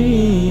help me.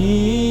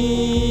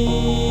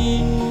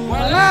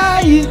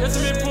 Walai. Yes,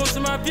 me post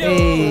my pio.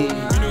 Hey. You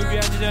know be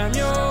a jam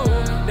yo.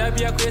 That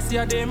be a crazy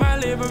a day my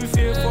labor we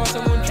feel for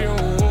someone true.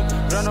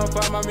 Run up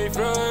on my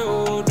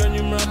fro, don't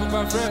you run up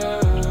my fro.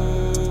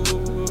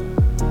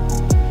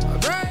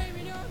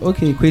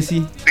 Okay,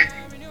 Kwesi.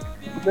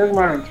 Big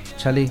man.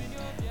 Charlie,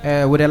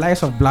 with the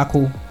likes of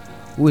Blacko,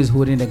 who is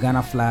holding the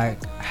Ghana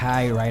flag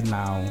high right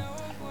now,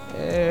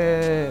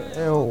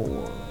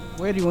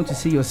 where do you want to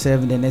see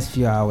yourself in the next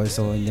few hours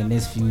or in the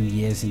next few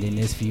years, in the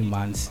next few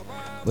months?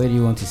 Where do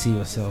you want to see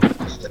yourself?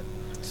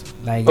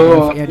 Like,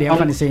 they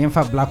often say, in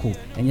fact, Blacko,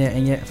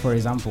 and yet, for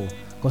example,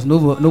 because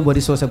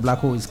nobody saw that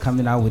Blacko is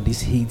coming out with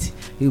this heat.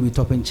 He'll be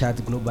topping chart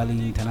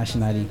globally,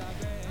 internationally.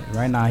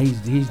 Right now, he's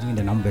doing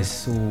the numbers.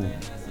 So,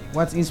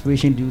 what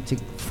inspiration do you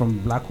take from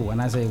Blacko?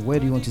 And I say, where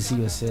do you want to see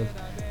yourself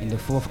in the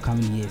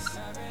forthcoming years?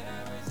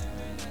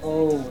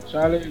 Oh,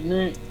 Charlie,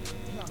 me,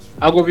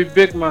 I go be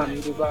big man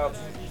in the bar.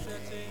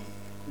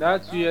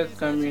 That 2 years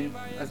coming,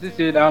 as you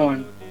say that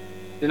one,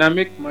 then I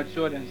make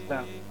mature and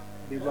stuff.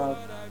 The bar.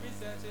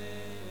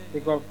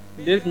 Because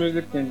this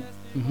music thing,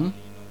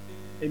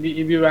 it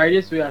be right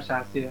this way, I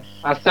shall say.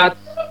 I start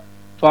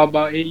for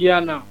about a year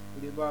now.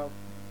 The bar.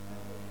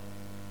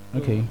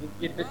 Okay.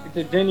 So it's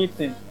a journey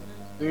thing.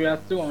 So we are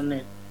still on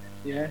it.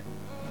 Yeah.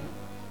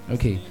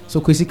 Okay. So,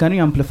 Kwesi, can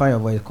you amplify your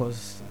voice?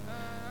 Because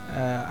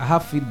I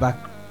have feedback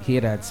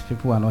here that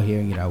people are not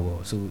hearing it at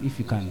well. So, if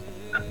you can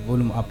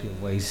volume up your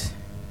voice.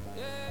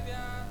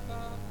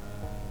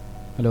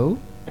 Hello?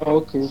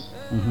 Okay.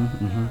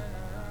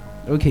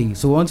 Okay.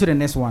 So, on to the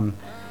next one.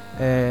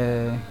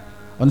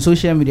 On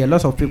social media,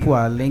 lots of people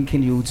are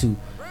linking you to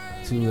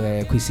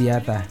Kwesi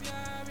Arthur.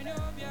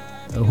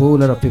 A whole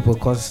lot of people,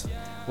 because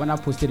when I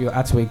posted your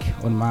artwork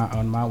on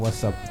my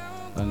WhatsApp,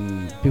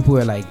 and people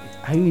were like,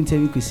 "Are you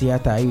interviewing Kwesi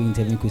Arthur? Are you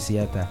interviewing Kwesi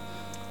Arthur?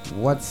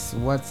 What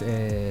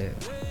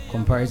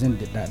comparison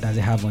does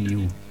it have on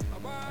you?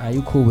 Are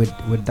you cool with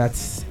that?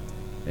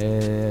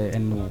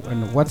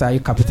 And what are you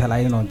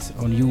capitalizing on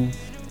you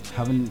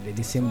having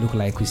the same look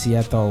like Kwesi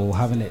Arthur, or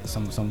having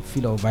some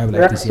feel of vibe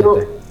like Kwesi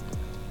Arthur?"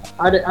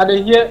 I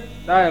hear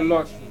that a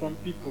lot from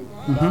people.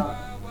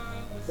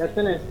 The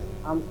thing is,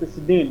 I'm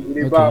President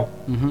with about,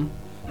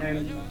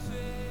 and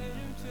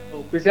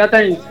Kwesi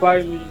Arthur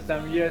inspired me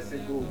some years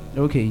ago.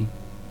 Okay.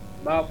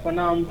 But for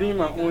now, I'm doing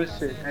my own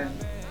shit, and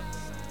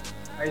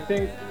I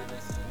think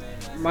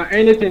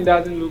anything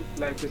doesn't look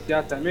like Kwesi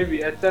Arthur.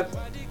 Maybe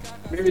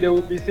they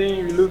would be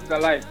saying we look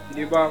alike.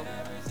 About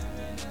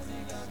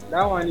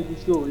that one is the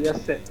show, yes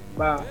sir.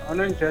 But I'm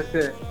not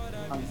interested.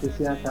 I'm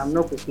Kwesi Arthur. I'm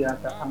not Kwesi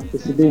Arthur. I'm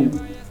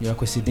President. You're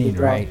Kwesi,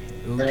 right?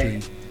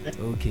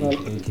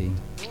 Okay.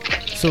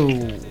 So,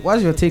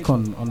 what's your take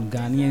on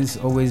Ghanaians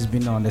always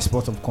been on the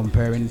spot of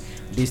comparing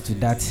this to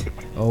that?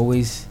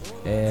 Always,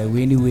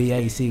 anyway,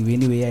 I say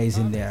anyway is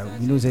in there.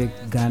 You know, the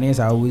Ghanaians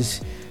are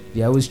always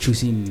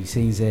choosing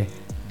saying that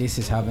this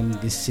is having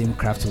this same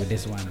craft with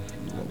this one.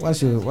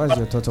 What's your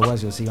thought, or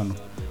what's your say on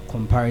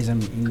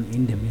comparison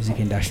in the music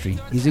industry?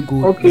 Is it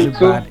good? Okay, is it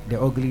bad? The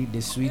ugly,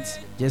 the sweet?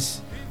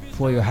 Just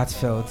for your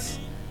heartfelt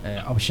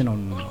option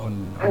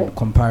on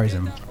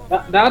comparison.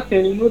 That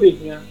thing, you know they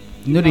hear.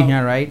 You know they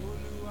hear, right?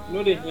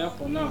 No, they here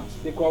for now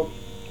because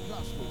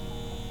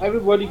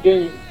everybody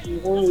getting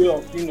his own way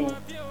of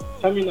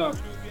coming up.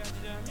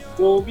 So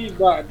it will be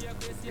bad.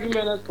 3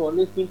 minutes for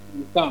listening to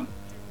the sound.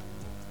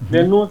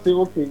 They know say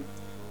okay,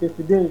 if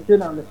you didn't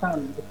still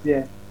understand the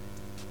fear,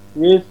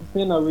 we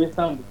still away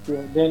sound the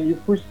fear. Then you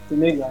push to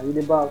make it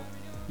really bad.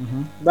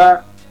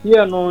 But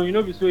here no, you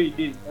know be so it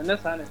did, and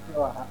that's how it's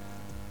not.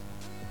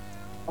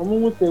 I'm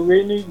almost the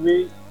way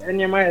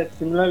any of my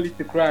similarly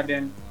to crowd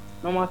then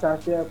no matter I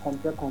say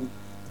compare.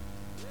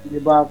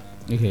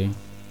 Okay.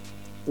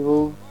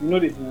 So you know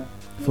this, man.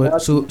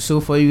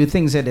 So for you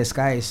think that the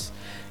sky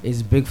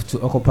is big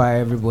to occupy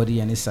everybody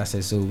and it's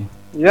success. So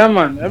Yeah,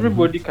 man.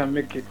 Everybody can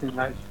make it in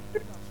life.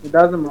 It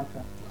doesn't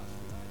matter.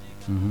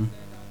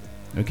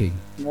 okay.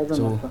 It doesn't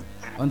So matter.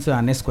 on to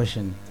our next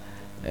question.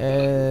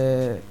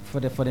 For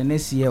the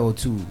next year or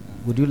two,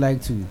 would you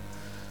like to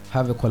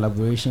have a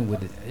collaboration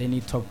with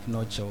any top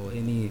notch or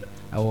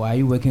are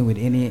you working with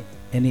any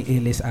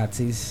A-list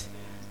artists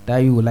that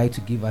you would like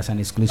to give us an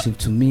exclusive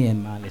to me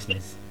and my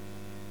listeners?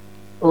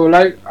 Oh,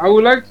 like I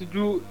would like to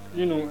do,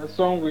 a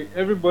song with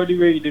everybody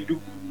where they do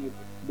good music.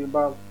 They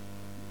bow.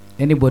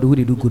 Anybody who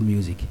they do good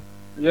music.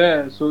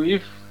 Yeah. So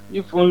if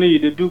only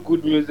they do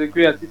good music,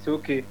 we are say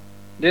okay,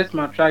 that's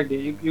my track. There,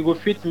 you go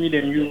fit me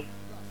than you.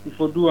 If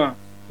you do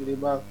they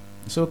bow.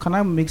 So can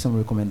I make some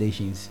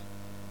recommendations?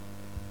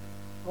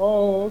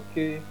 Oh,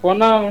 okay. For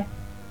now,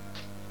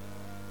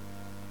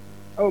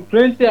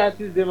 plenty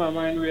artists in my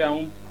mind where I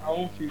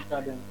won't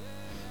feature them.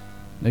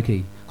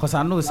 Okay, cause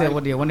I know say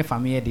what they want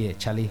from here there,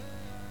 Charlie.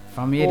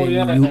 From here Oh, there,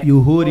 yeah.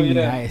 you hold him in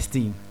yeah. high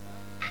esteem.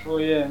 Oh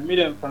yeah, meet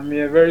them from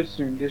here very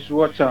soon. They should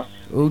watch out.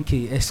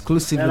 Okay,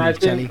 exclusively, And I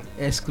Charlie. think-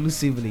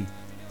 Exclusively.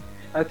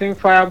 I think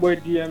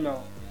Fireboy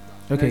DML,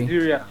 Okay.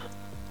 Nigeria,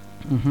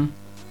 Mhm.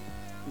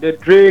 the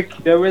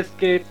Drake, the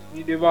Westgate,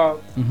 the Bow.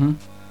 Mhm.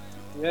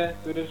 Yeah,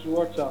 so they should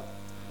watch out.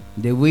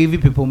 The wavy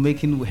people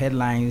making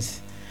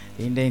headlines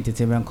in the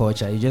entertainment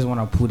culture. You just want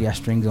to put their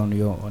strings on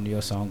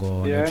your song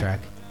or on your Yeah. track.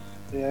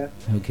 Yeah.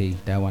 Okay,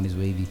 that one is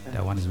wavy.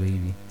 That one is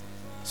wavy.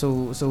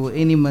 So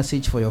any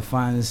message for your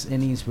fans?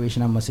 Any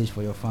inspirational message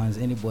for your fans?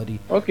 Anybody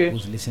Okay.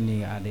 who's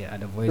listening at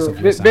the voice So of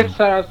your big sound?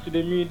 shout outs to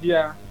the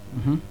media,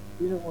 Mhm.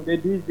 the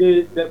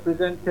DJs, the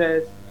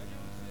presenters,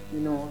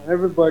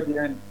 everybody,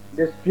 and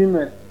the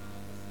streamers,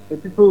 the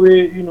people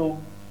where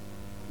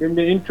when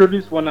they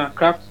introduce one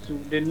craft to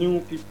the new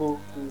people.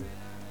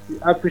 We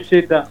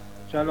appreciate that.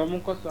 Shalom,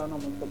 Munko, so I'm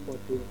support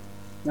you.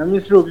 Now,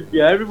 Mr. Obi,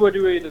 everybody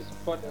where they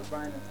support the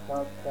brand and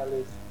stuff,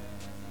 Charlie.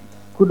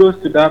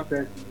 Kudos to that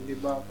person.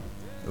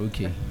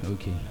 Okay,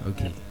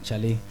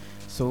 Charlie.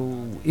 So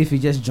if you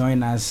just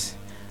join us,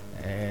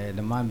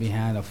 the man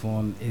behind the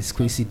phone is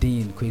Quincy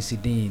Dean,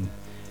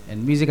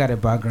 and music at the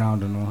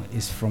background,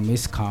 is from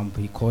his camp.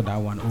 He called that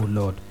one "Oh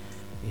Lord."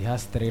 He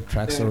has 3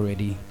 tracks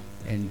already,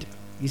 and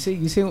you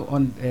say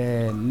on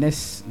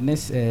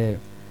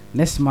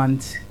next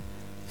month,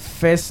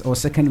 first or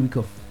second week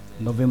of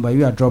November,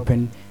 you are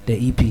dropping the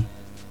EP.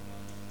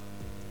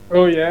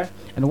 Oh yeah,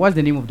 And what's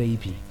the name of the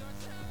EP?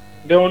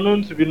 the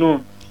unknown to be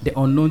known. The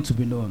Unknown to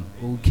be Known.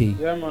 Okay.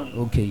 Yeah, man.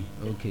 Okay.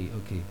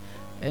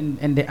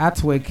 And the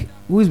artwork,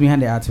 who is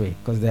behind the artwork?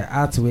 Because the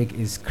artwork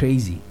is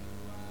crazy.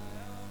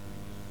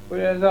 Oh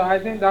yeah, so I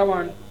think that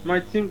one, my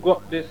team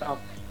got this up.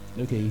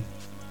 Okay.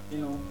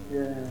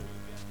 Yeah.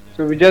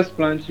 So we just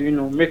plan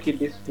to, make it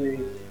this way,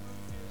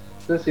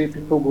 so say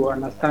people go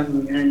understand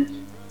me.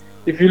 And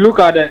if you look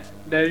at the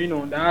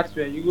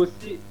artwork, you go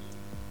see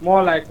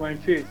more like my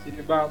face in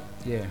the back.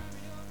 Yeah.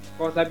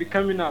 Because I be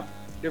coming up,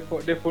 they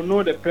for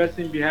know the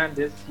person behind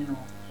this,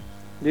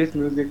 this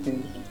music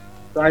thing.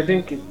 So I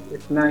think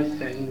it's nice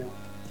and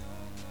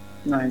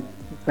nice.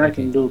 It's nice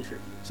Okay. and dope.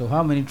 So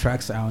how many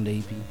tracks are on the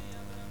EP?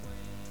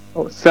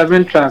 Oh,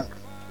 7 tracks.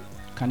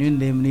 Can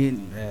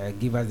you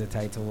give us the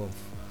title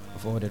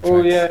of all the tracks?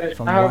 Oh yeah,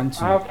 From I 1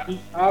 to.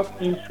 I have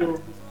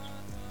intro.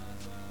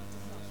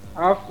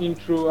 I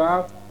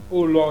have Oh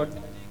Lord.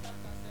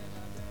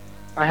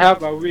 I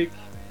have Awake,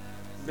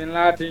 Bin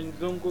Laden,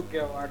 Zongo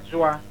Girl,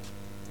 Ajwa,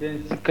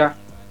 then Sika.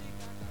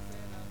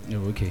 Oh,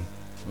 okay.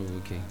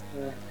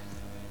 Yeah.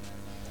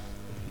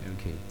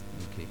 Okay.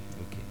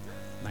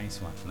 Nice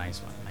one.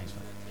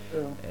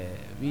 Yeah.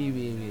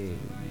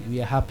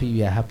 We are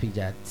happy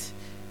that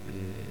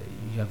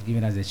you have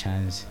given us the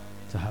chance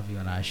to have you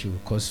on our show.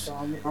 Cause So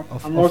I'm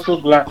of also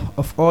glad.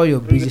 of all your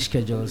busy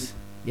schedules,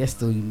 yes,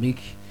 still you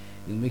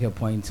make a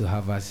point to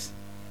have us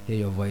hear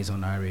your voice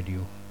on our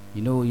radio.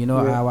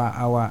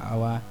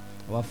 Yeah.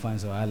 Our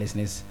fans or our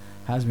listeners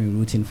has been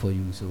rooting for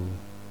you, so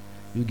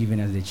you giving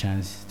us the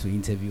chance to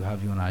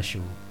have you on our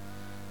show.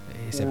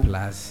 It's a Yeah.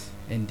 plus,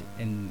 and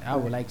I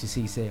would like to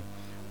say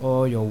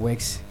all your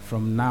works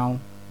from now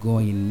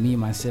going, me,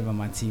 myself, and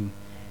my team,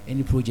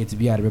 any project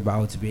be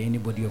about to be,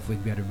 anybody of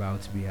work be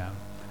about to be,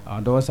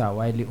 our doors are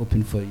widely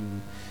open for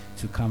you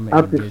to come and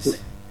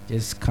Appreciate.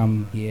 just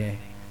come here,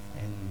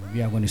 and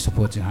we are going to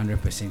support you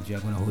 100%. We are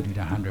going to hold you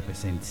down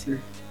 100% Yeah.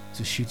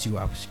 to shoot you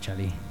up,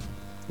 Charlie.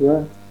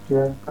 Yeah.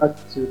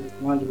 Attitude.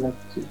 Much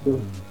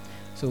gratitude.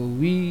 So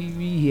we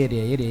here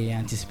they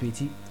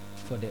anticipate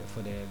for the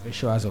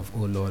visuals of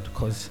Oh Lord,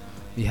 because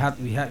we have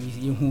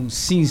who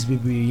since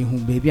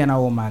baby and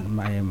our my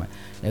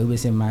we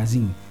say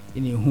magazine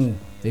in who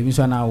baby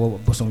so now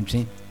bosom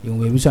chain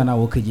baby so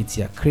now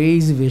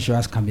crazy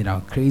visuals coming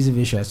out, crazy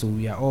visuals. So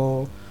we are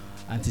all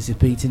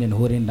anticipating and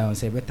holding down,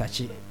 say better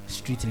touch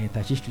street,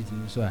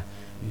 so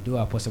we do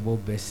our possible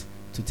best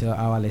to tell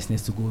our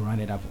listeners to go run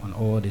it up on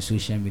all the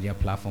social media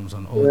platforms,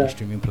 on all the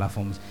streaming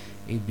platforms,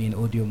 it being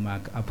Audio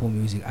Mac, Apple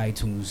Music,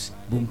 iTunes,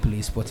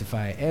 Boomplay,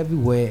 Spotify,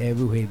 everywhere,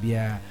 be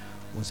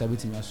once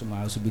everything also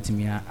bit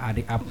me add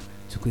it up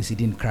to Kwesi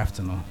Dean Craft,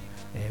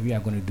 we are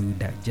going to do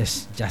that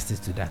justice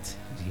to that.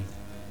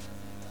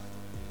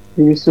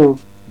 Maybe so.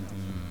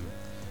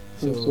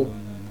 So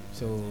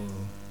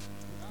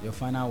your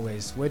final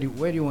words. Where do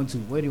you want to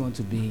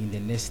be in the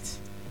next?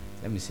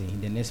 Let me say in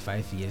the next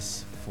 5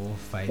 years, 4,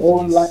 5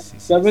 years. Like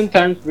 7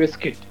 times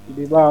Wizkid.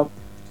 Be about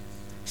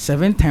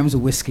 7 times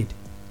Wizkid.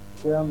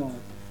 Yeah, man.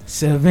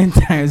 7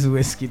 times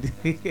Wizkid.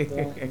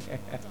 Yeah.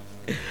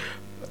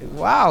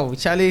 Wow,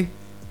 Charlie.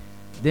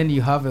 Then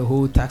you have a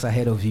whole task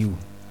ahead of you.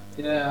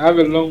 Yeah, I have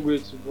a long way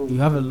to go. You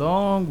have a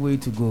long way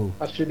to go.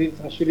 I shouldn't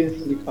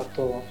sleep at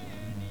all.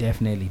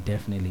 Definitely,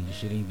 you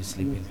shouldn't be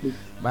sleeping.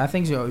 But I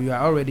think you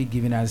are already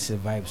giving us a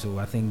vibe. So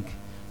I think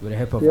with the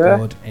help of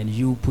God and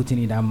you putting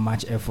in that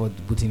much effort,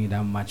 putting in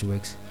that much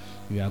works,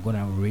 you are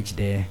gonna reach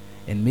there.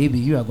 And maybe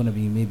you are gonna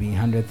be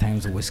 100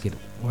 times Wizkid.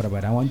 What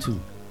about that one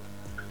too?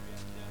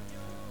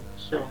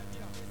 Sure.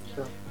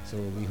 So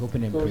we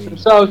hoping and So praying.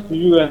 shout out to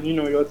you and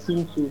your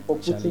team too for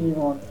putting me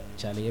on.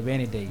 Charlie, every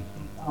any day.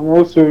 I'm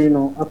also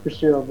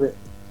appreciative of it.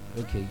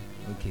 Okay.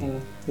 Yeah.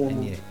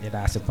 And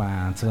that's a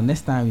plan. So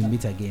next time we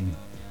meet again,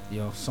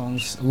 your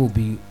songs will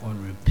be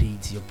on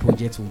repeat. Your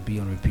project will be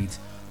on repeat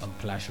on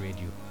Clash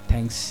Radio.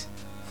 Thanks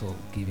for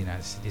giving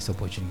us this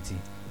opportunity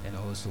and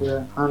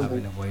also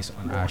having a voice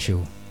on our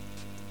show.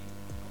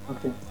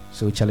 Okay.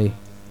 So Charlie,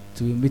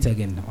 till we meet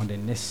again on the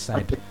next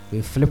side,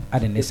 we flip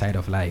at the next side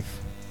of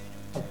life.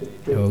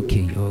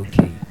 Okay.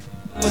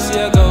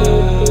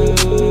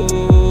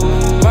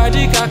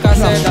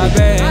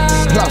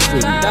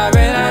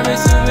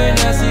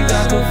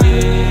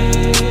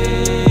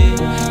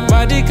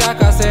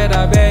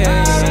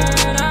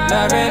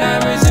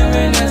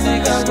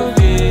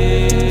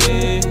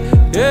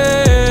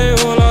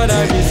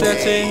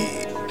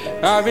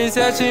 I've been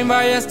searching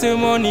my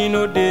testimony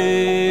no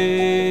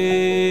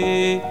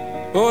day.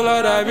 Oh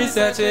Lord, I've been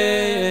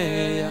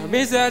searching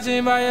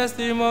my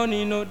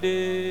testimony no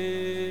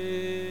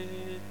day.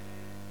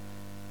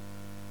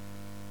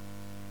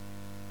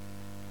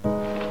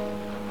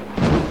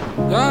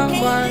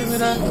 Don't worry with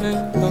that.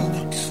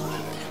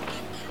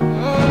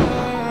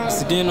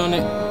 Sitting on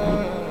it.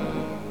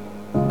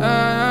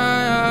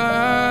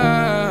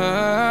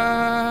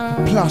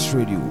 Plus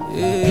Radio.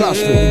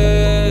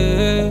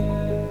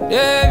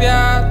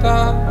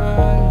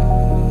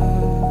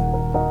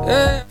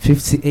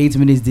 58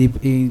 minutes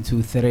deep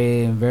into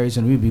 3, and very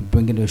soon we'll be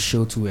bringing the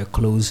show to a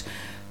close.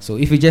 So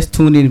if you just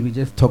tune in, we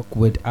just talk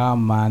with our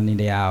man in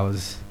the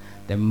house,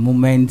 the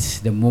man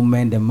of the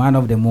moment,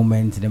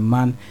 the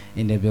man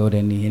in the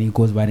building, and he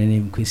goes by the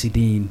name Kwesi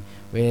Dean,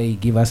 where he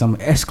give us some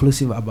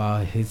exclusive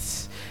about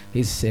his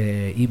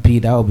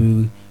EP that will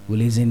be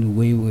releasing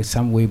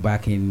way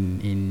back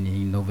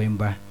in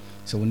November.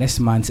 So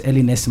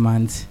early next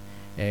month,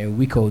 a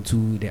week or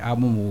two, the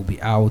album will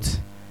be out,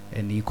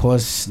 and he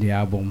calls the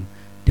album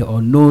 "The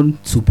Unknown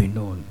to Be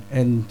Known."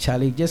 And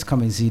Charlie, just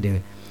come and see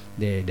the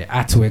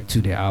artwork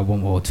to the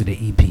album or to the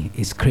EP.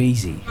 It's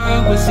crazy.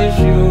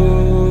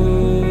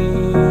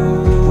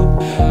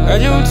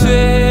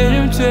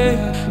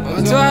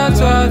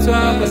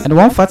 And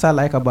one fact I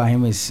like about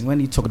him is when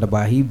he talked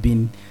about he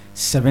been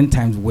 7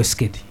 times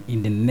Wizkid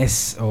in the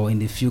next or in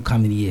the few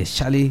coming years.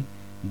 Charlie,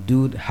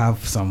 dude,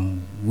 have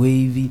some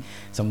wavy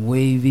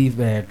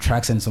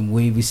tracks and some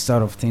wavy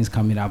sort of things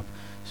coming up.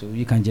 So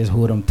you can just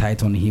hold them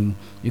tight on him.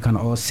 You can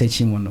all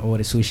search him on all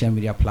the social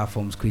media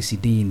platforms. Kwesi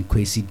Dean.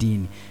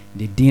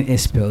 The Dean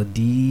is spelled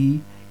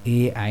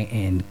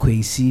D-A-I-N.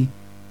 Kwesi,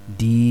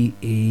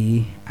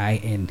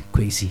 D-A-I-N.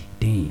 Kwesi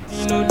Dean.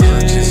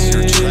 Purchase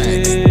your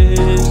tracks.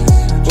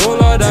 Oh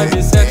Lord, I've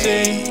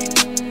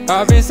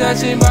been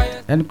searching by.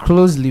 And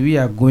closely, we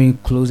are going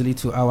closely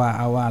to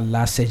our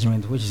last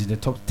segment, which is the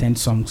top 10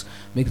 songs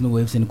making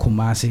waves in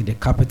Kumasi, the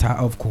capital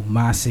of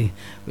Kumasi,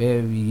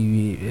 where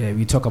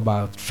we talk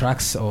about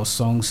tracks or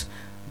songs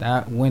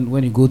that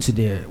when you go to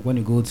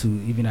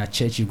even a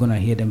church, you're gonna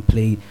hear them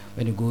play.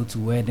 When you go to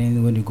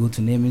wedding, when you go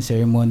to naming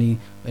ceremony,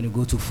 when you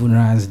go to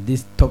funerals,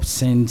 this top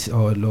 10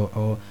 or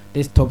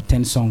this top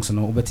 10 songs,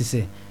 but to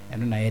say.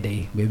 And then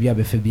maybe I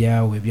be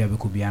Fabia, maybe I be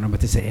Kubiano,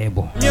 but it's a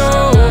able.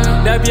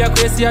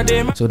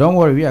 So don't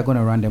worry, we are going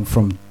to run them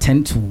from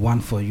 10 to 1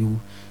 for you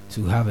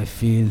to have a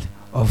feel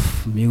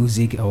of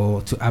music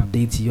or to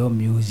update your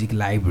music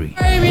library.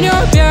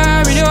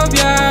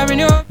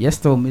 Yes,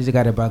 though, music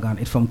at the background.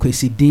 It's from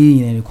Kwesi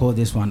Dean, and you call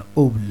this one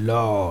 "Oh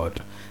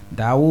Lord."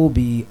 That will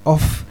be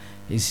off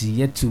his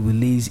yet to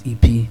release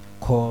EP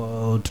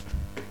called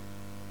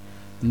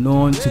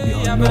 "Known to Be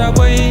Unknown."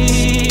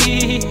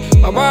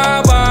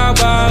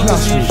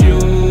 Plus Radio.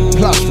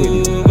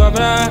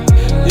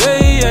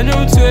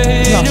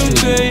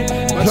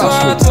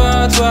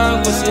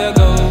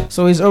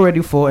 So it's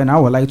already 4, and I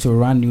would like to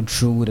run you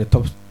through the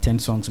top 10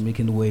 songs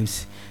making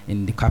waves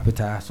in the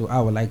capital. So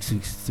I would like to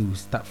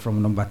start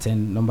from number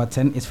 10. Number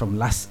 10 is from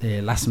Last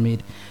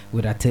Made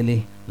with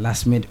Ateli.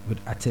 Last Made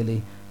with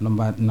Ateli.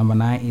 Number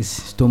 9 is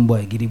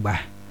Stoneboy Gidiba.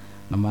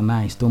 Number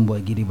 9,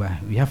 Stoneboy Gidiba.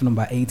 We have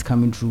number 8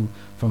 coming through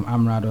from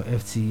Amrado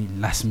FT,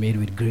 Last Made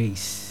with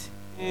Grace.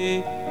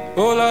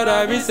 Oh Lord,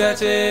 I've been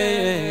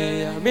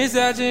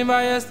searching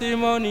my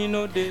testimony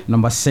no day.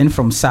 Number 10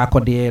 from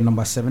Sarkodie,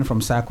 number 7 from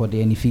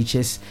Sarkodie, and it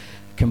features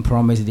Can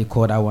Promise. They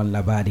call that one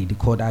Labadi, they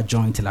call that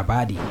joint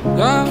Labadi.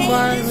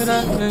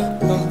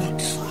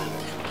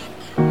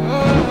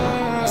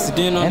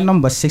 And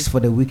number 6 for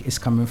the week is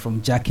coming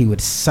from Jackie with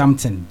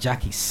Something.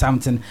 Jackie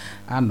Something.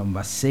 And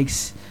number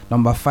 6.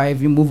 Number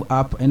 5, you move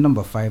up, and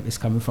number 5 is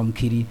coming from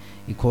Kitty.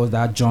 He calls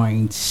that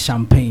joint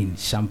Champagne.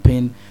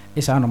 Champagne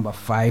is our number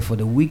 5 for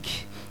the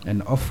week.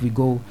 And off we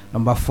go.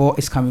 Number 4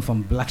 is coming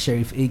from Black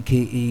Sheriff,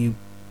 aka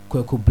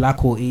Kweku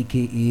Blacko,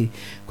 aka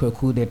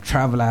Kweku the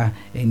Traveler.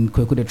 And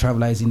Kweku the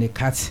Traveler is in the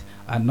cut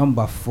at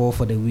number 4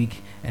 for the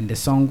week. And the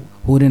song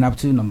holding up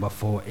to number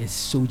 4 is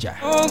Soldier.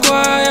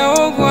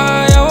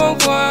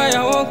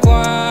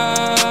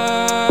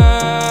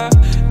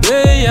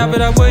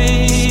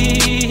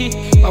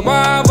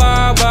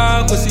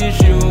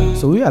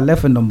 So we are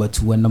left with number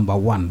 2 and number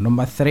 1.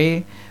 Number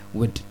 3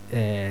 with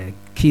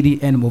Kiddy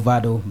and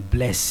Movado,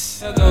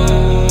 Bless.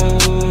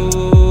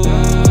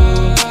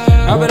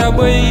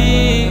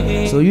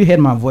 So you heard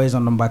my voice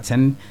on number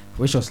 10,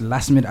 which was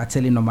Last Minute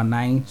Ateli. Number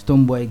 9,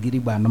 Stoneboy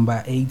Gidigba.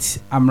 Number 8,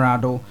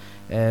 Amrado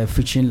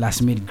featuring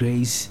Last Minute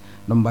Grace.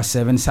 Number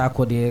 7,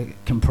 Sarkodie,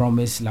 Can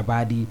Promise,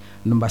 Labadi.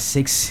 Number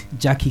 6,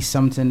 Jackie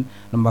Something.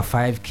 Number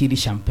 5, Kiddy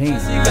Champagne.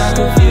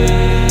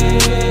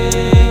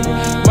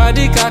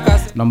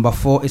 Number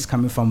 4 is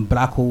coming from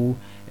Black Hole,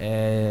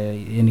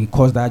 and he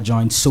calls that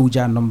joint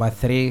Soldier. Number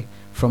 3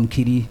 from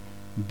Kiddy,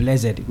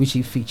 Blessed, which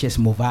he features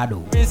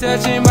Movado.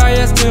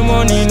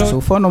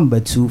 So for number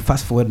 2,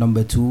 fast forward,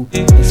 number 2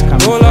 is coming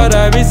from,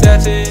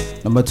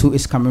 number 2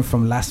 is coming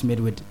from Last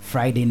Minute with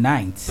Friday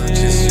Night.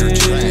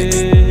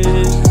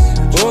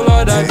 Oh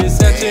Lord, I've been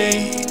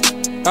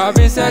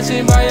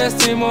searching my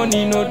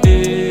testimony no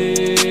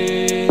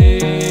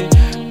day.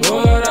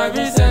 Oh Lord, I've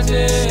been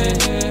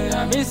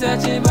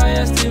searching my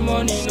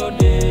testimony no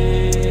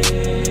day.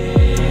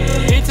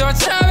 It's your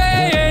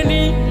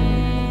charity,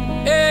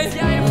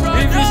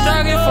 if you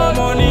struggle for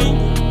money,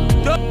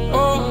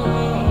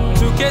 oh,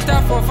 to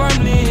cater for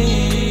family,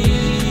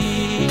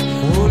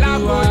 oh,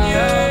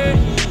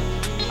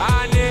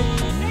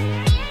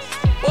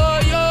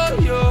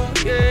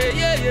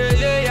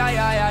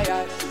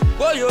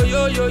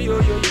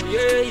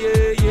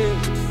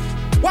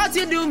 What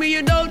you do me,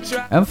 you don't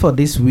try. And for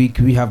this week,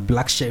 we have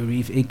Black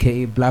Sheriff,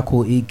 aka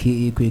Blacko,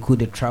 aka Kweku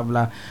the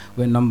Traveler,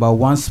 with number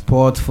 1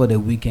 spot for the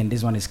weekend.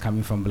 This one is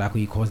coming from Blacko.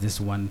 He calls this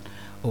one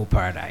Oh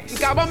Paradise.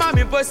 Plus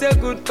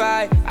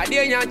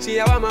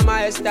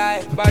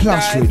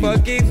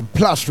Radio.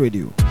 Plus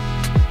Radio.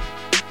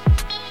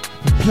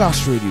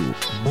 Plus Radio.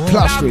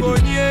 Plus Radio.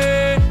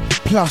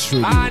 Plus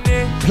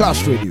Radio.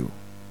 Plus Radio.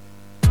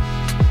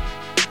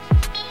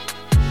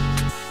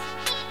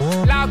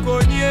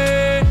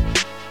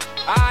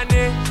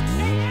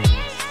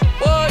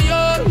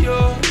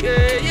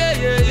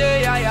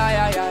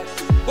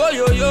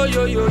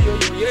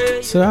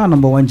 So our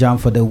number 1 jam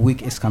for the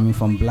week is coming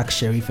from Black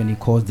Sheriff, and he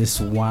calls this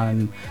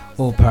one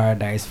Oh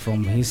Paradise,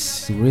 from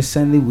his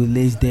recently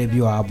released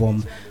debut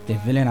album, The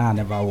Villain I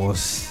Never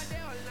Was.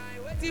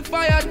 Plus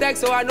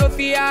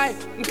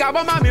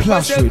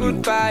Radio.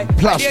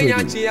 Plus Radio.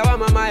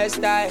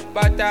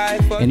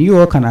 And you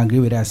all can agree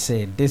with that.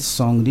 Said this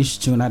song, this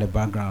tune at the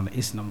background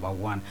is number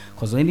 1,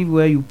 because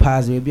anywhere you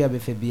pass, there will be a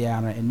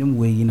befibiana, and no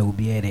way you know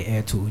be the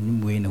air to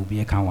no way no be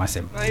a can was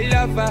him. My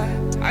lover,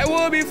 I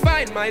will be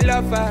fine, my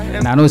lover.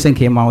 And I know saying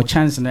came out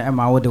chance and I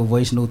the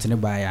voice note in the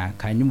buyer.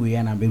 Can you we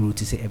and be able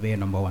to say a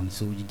number 1?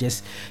 So you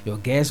just, your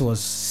guess was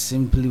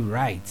simply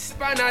right.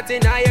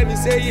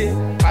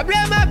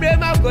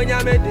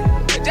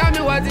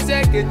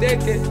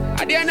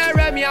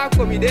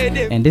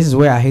 And this is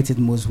where I hate it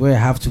most, where I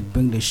have to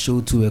bring the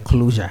show to a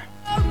closure.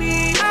 Plus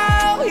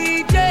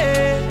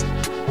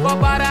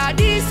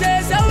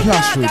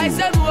Radio.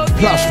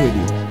 Plus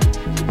Radio.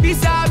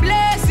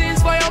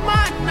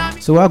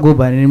 So I go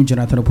by the name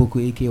Jonathan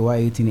Opoku, aka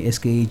Y18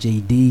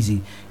 SKJ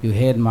Daisy. You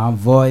heard my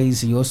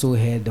voice. You also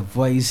heard the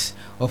voice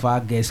of our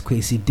guest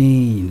Kwesi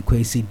Dean.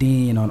 Kwesi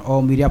Dean on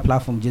all media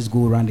platforms. Just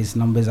go around his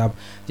numbers up.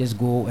 Just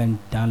go and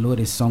download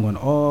his song on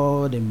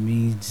all the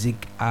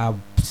music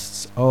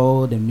apps,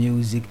 all the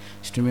music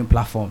streaming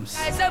platforms.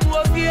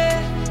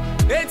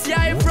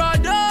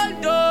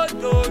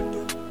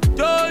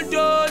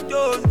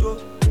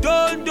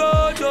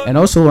 And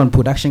also on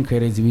production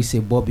credits, we say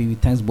Bobby. We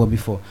thanks Bobby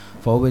for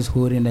always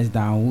holding us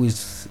down.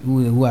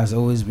 Who has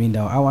always been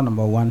our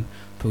number 1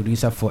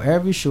 producer for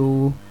every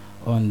show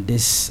on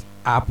this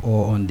app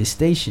or on this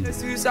station.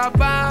 Plus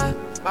Radio.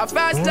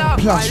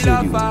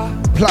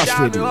 Plus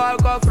Radio.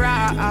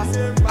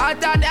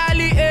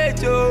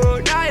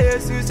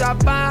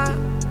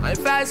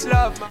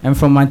 And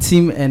from my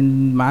team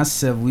and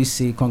myself, we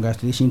say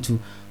congratulations to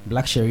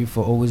Black Sheriff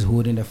for always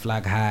holding the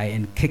flag high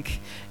and kicking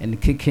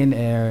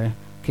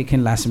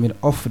Last Minute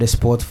off the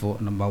spot for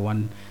number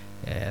 1.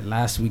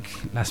 Last week,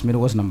 Last Minute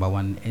was number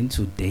 1, and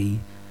today,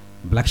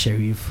 Black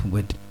Sheriff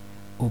with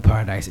Oh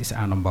Paradise is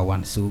our number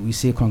 1. So we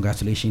say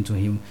congratulations to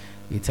him.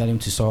 You tell him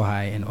to soar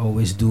high and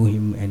always do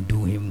him and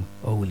do him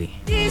only.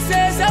 Plus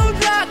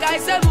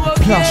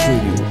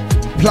Radio.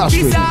 Plus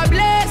These are Radio.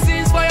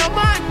 blessings for your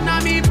man, now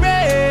me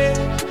pray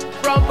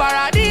from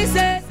paradise.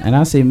 And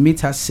I say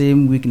meet us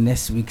same week,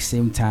 next week,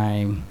 same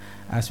time,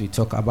 as we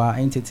talk about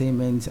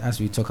entertainment, as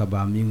we talk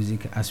about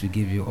music, as we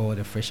give you all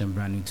the fresh and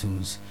brand new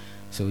tunes.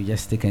 So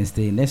just stick and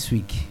stay. Next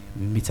week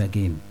we meet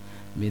again.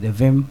 May the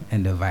vim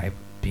and the vibe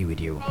be with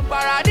you. From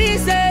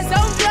paradise,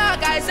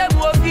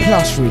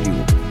 Plus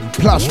Radio.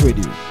 Plus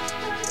Radio.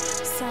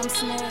 Sam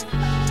Smith.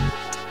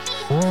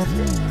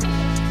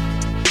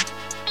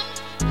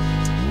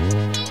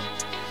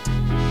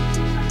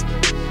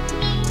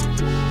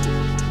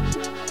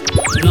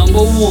 Number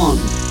one.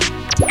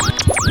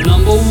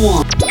 Number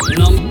one.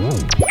 Number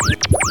one.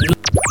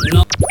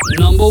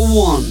 Number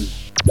one.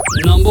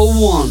 Number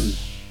one.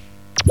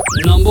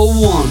 Number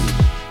one.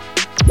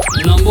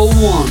 Number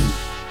one.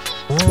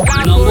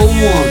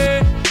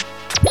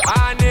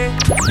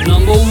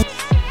 Number one.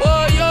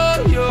 Oh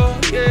yo yo,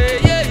 yeah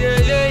yeah yeah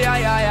yeah yeah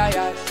yeah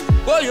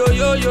yeah. Oh yo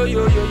yo yo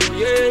yo yo yo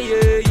yeah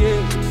yeah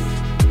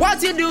yeah.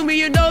 What you do me,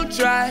 you don't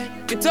try.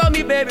 You told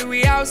me, baby,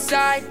 we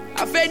outside.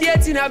 I fed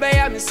yet in a bay,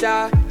 I'm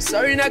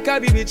sorry, na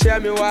can't be tell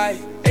me why.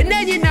 And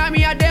then you know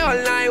me a day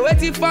online,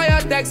 waiting for your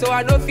text, so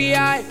I know fi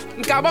I.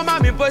 Nkaba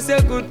mami post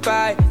a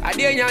goodbye. I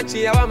didn't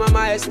yanchi, I want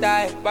my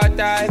style, but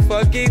I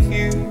forgive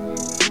you.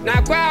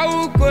 Na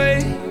kwa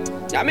ukwe,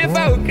 ya me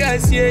fa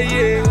ukras, yeah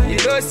yeah. You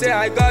don't say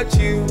I got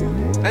you,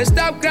 and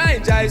stop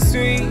crying, jai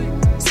sweet.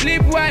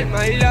 Sleep well,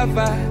 my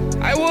lover.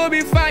 I will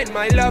be fine,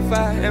 my lover,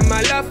 and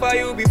my love for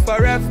you be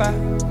forever.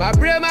 My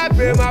brain,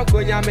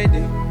 konya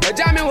mede.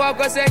 Ojami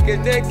wako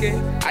seke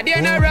teke. I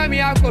didn't run me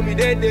out for me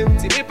dead.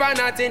 Timi pa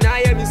nothing,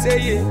 I hear me say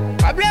yeah.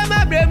 My brain,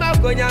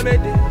 konya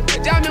mede.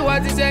 Ojami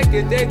wako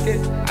seke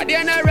teke. I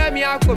didn't run me out.